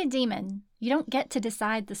invoke a demon, you don't get to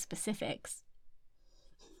decide the specifics.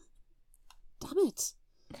 Damn it.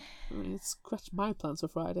 I mean, it's scratched my plans for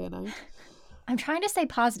Friday night. I'm trying to stay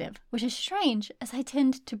positive, which is strange as I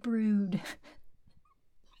tend to brood.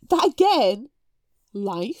 That again?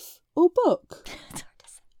 Life or book? It's hard to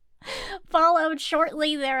say. Followed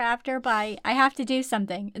shortly thereafter by I have to do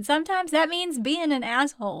something, and sometimes that means being an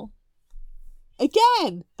asshole.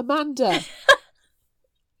 Again, Amanda.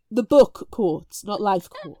 The book quotes, not life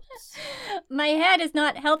quotes. My head is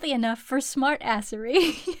not healthy enough for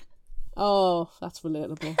smartassery. Oh, that's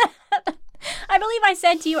relatable. I believe I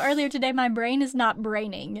said to you earlier today, my brain is not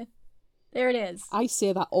braining. There it is. I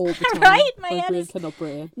say that all the time. Right? My head brain is... cannot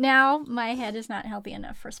brain. Now, my head is not healthy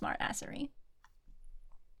enough for smartassery.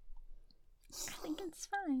 I think it's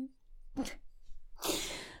fine.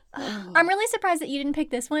 I'm really surprised that you didn't pick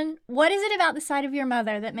this one. What is it about the side of your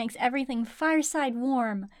mother that makes everything fireside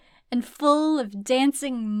warm and full of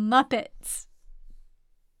dancing Muppets?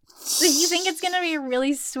 So you think it's going to be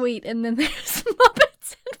really sweet and then there's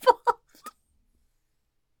Muppets involved?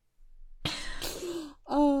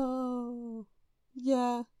 Oh,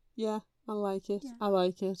 yeah, I like it. Yeah. I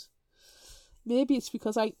like it. Maybe it's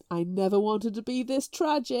because I never wanted to be this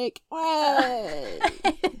tragic. Oh.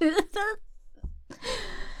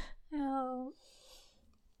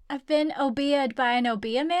 I've been obeahed by an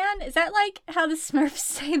obea man? Is that like how the Smurfs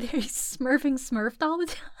say they're smurfed all the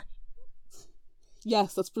time?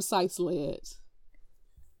 Yes, that's precisely it.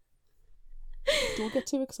 Don't get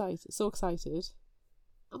too excited. So excited.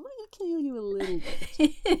 I'm going to kill you a little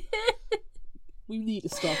bit. We need to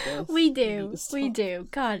stop this. We do.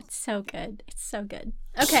 God, it's so good. It's so good.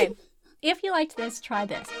 Okay, if you liked this, try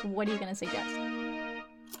this. What are you going to suggest?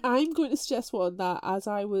 I'm going to suggest one that as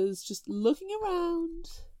I was just looking around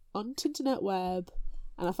on the internet web,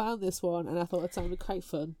 and I found this one, and I thought it sounded quite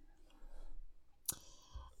fun.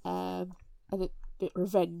 And a bit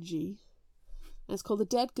revengey. And it's called The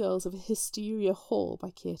Dead Girls of Hysteria Hall by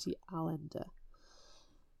Katie Allender.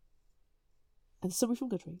 And summary from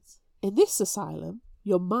Goodreads. In this asylum,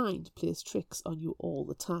 your mind plays tricks on you all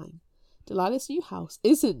the time. Delilah's new house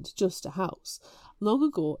isn't just a house. Long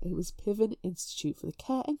ago, it was Piven Institute for the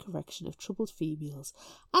Care and Correction of Troubled Females,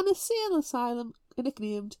 and a sane asylum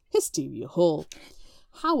nicknamed Hysteria Hall.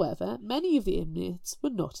 However, many of the inmates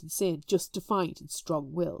were not insane, just defiant and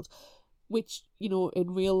strong-willed, which,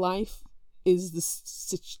 in real life is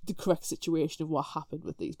the correct situation of what happened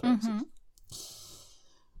with these persons. Mm-hmm.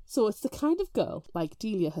 So it's the kind of girl, like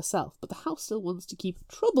Delia herself, but the house still wants to keep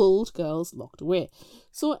troubled girls locked away.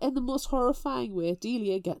 So in the most horrifying way,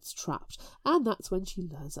 Delia gets trapped, and that's when she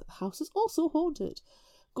learns that the house is also haunted.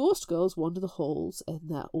 Ghost girls wander the halls in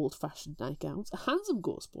their old-fashioned nightgowns. A handsome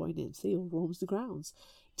ghost boy named Theo roams the grounds.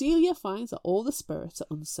 Delia finds that all the spirits are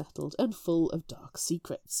unsettled and full of dark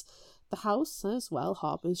secrets. The house, as well,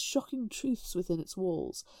 harbours shocking truths within its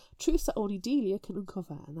walls, truths that only Delia can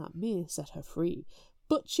uncover and that may set her free.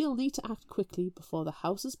 But she'll need to act quickly before the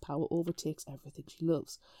house's power overtakes everything she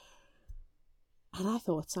loves. And I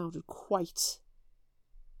thought it sounded quite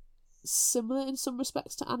similar in some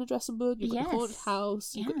respects to Anna Dressenberg. You've got your haunted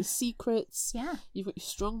house, you've got your secrets, you've got your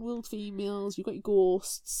strong-willed females, you've got your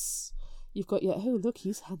ghosts, you've got your, oh look,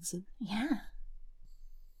 he's handsome. Yeah.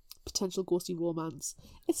 Potential ghosty romance.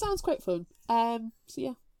 It sounds quite fun. So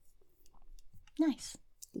yeah. Nice.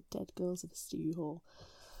 The Dead Girls of Hysteria Hall.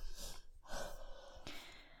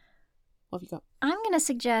 What have you got? I'm going to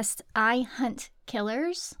suggest I Hunt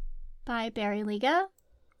Killers by Barry Liga.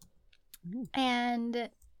 Ooh. And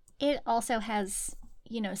it also has,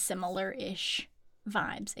 similar-ish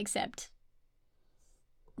vibes, except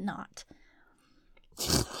not.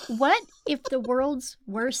 What if the world's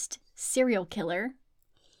worst serial killer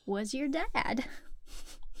was your dad?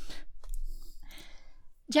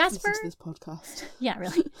 Jasper. Listen to this podcast. Yeah,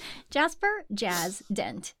 really. Jasper Jazz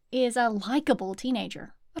Dent is a likable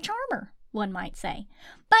teenager, a charmer, one might say.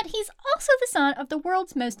 But he's also the son of the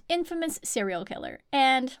world's most infamous serial killer.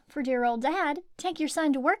 And for dear old dad, take your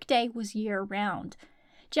son to work day was year-round.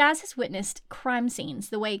 Jazz has witnessed crime scenes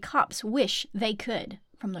the way cops wish they could,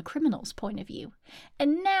 from the criminal's point of view.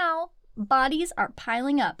 And now, bodies are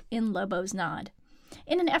piling up in Lobo's Nod.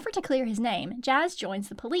 In an effort to clear his name, Jazz joins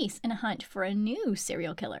the police in a hunt for a new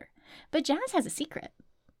serial killer. But Jazz has a secret.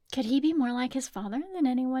 Could he be more like his father than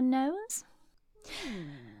anyone knows?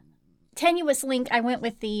 Tenuous link, I went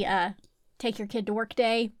with the take your kid to work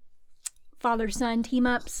day, father-son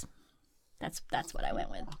team-ups. That's what I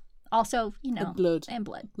went with. Also, and blood. And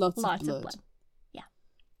blood. Lots of blood. blood. Yeah.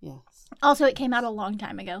 Yes. Also, it came out a long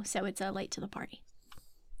time ago, so it's late to the party.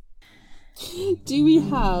 Do we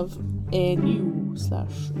have a new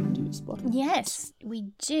patreon.com/indie-spotlight. Yes,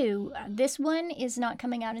 we do. This one is not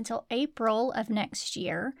coming out until April of next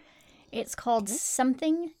year. It's called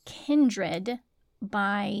Something Kindred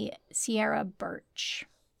by Sierra Birch.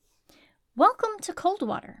 Welcome to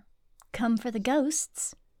Coldwater. Come for the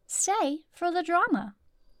ghosts. Stay for the drama.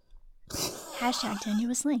 Hashtag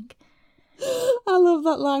tenuous link. I love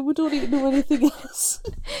that line. We don't even know anything else.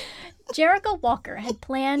 Jerica Walker had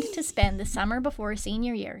planned to spend the summer before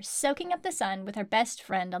senior year soaking up the sun with her best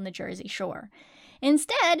friend on the Jersey Shore.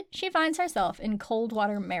 Instead, she finds herself in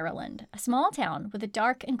Coldwater, Maryland, a small town with a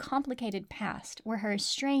dark and complicated past where her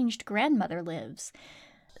estranged grandmother lives.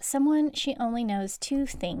 Someone she only knows 2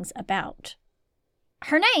 things about.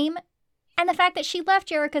 Her name, and the fact that she left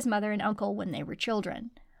Jerica's mother and uncle when they were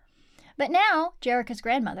children. But now, Jerica's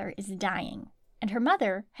grandmother is dying, and her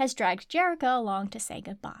mother has dragged Jerica along to say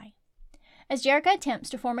goodbye. As Jerica attempts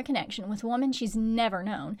to form a connection with a woman she's never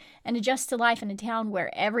known and adjusts to life in a town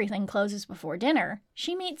where everything closes before dinner,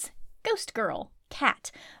 she meets Ghost Girl,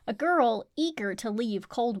 Kat, a girl eager to leave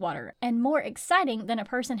Coldwater and more exciting than a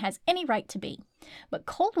person has any right to be. But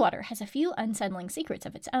Coldwater has a few unsettling secrets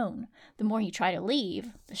of its own. The more you try to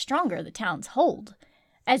leave, the stronger the town's hold.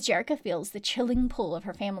 As Jerica feels the chilling pull of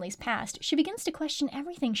her family's past, she begins to question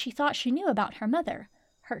everything she thought she knew about her mother,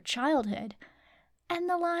 her childhood, and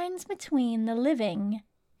the lines between the living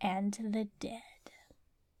and the dead.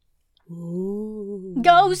 Ooh.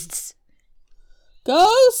 Ghosts!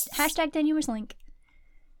 Ghosts! Hashtag tenuous link.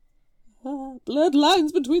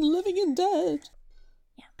 Bloodlines between living and dead.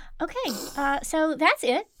 Okay, so that's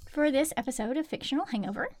it for this episode of Fictional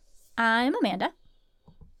Hangover. I'm Amanda.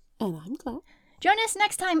 And I'm Claire. Join us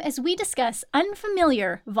next time as we discuss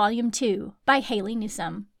Unfamiliar Volume 2 by Haley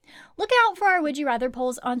Newsome. Look out for our Would You Rather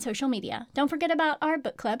polls on social media. Don't forget about our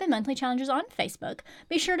book club and monthly challenges on Facebook.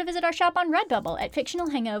 Be sure to visit our shop on Redbubble at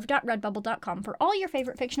fictionalhangover.redbubble.com for all your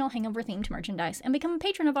favorite Fictional Hangover themed merchandise, and become a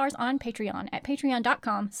patron of ours on Patreon at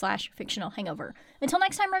patreon.com/fictionalhangover. Until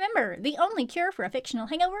next time, remember, the only cure for a fictional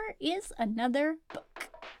hangover is another book.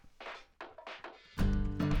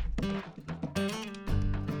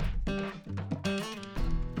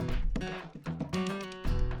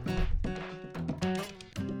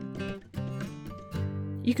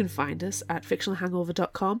 You can find us at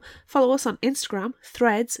fictionalhangover.com. Follow us on Instagram,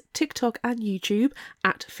 Threads, TikTok and YouTube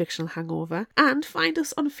at Fictional Hangover. And find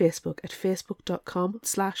us on Facebook at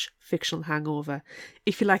facebook.com/fictionalhangover.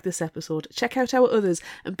 If you like this episode, check out our others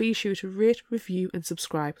and be sure to rate, review and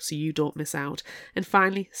subscribe so you don't miss out. And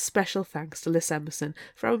finally, special thanks to Liz Emerson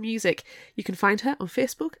for our music. You can find her on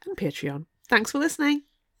Facebook and Patreon. Thanks for listening.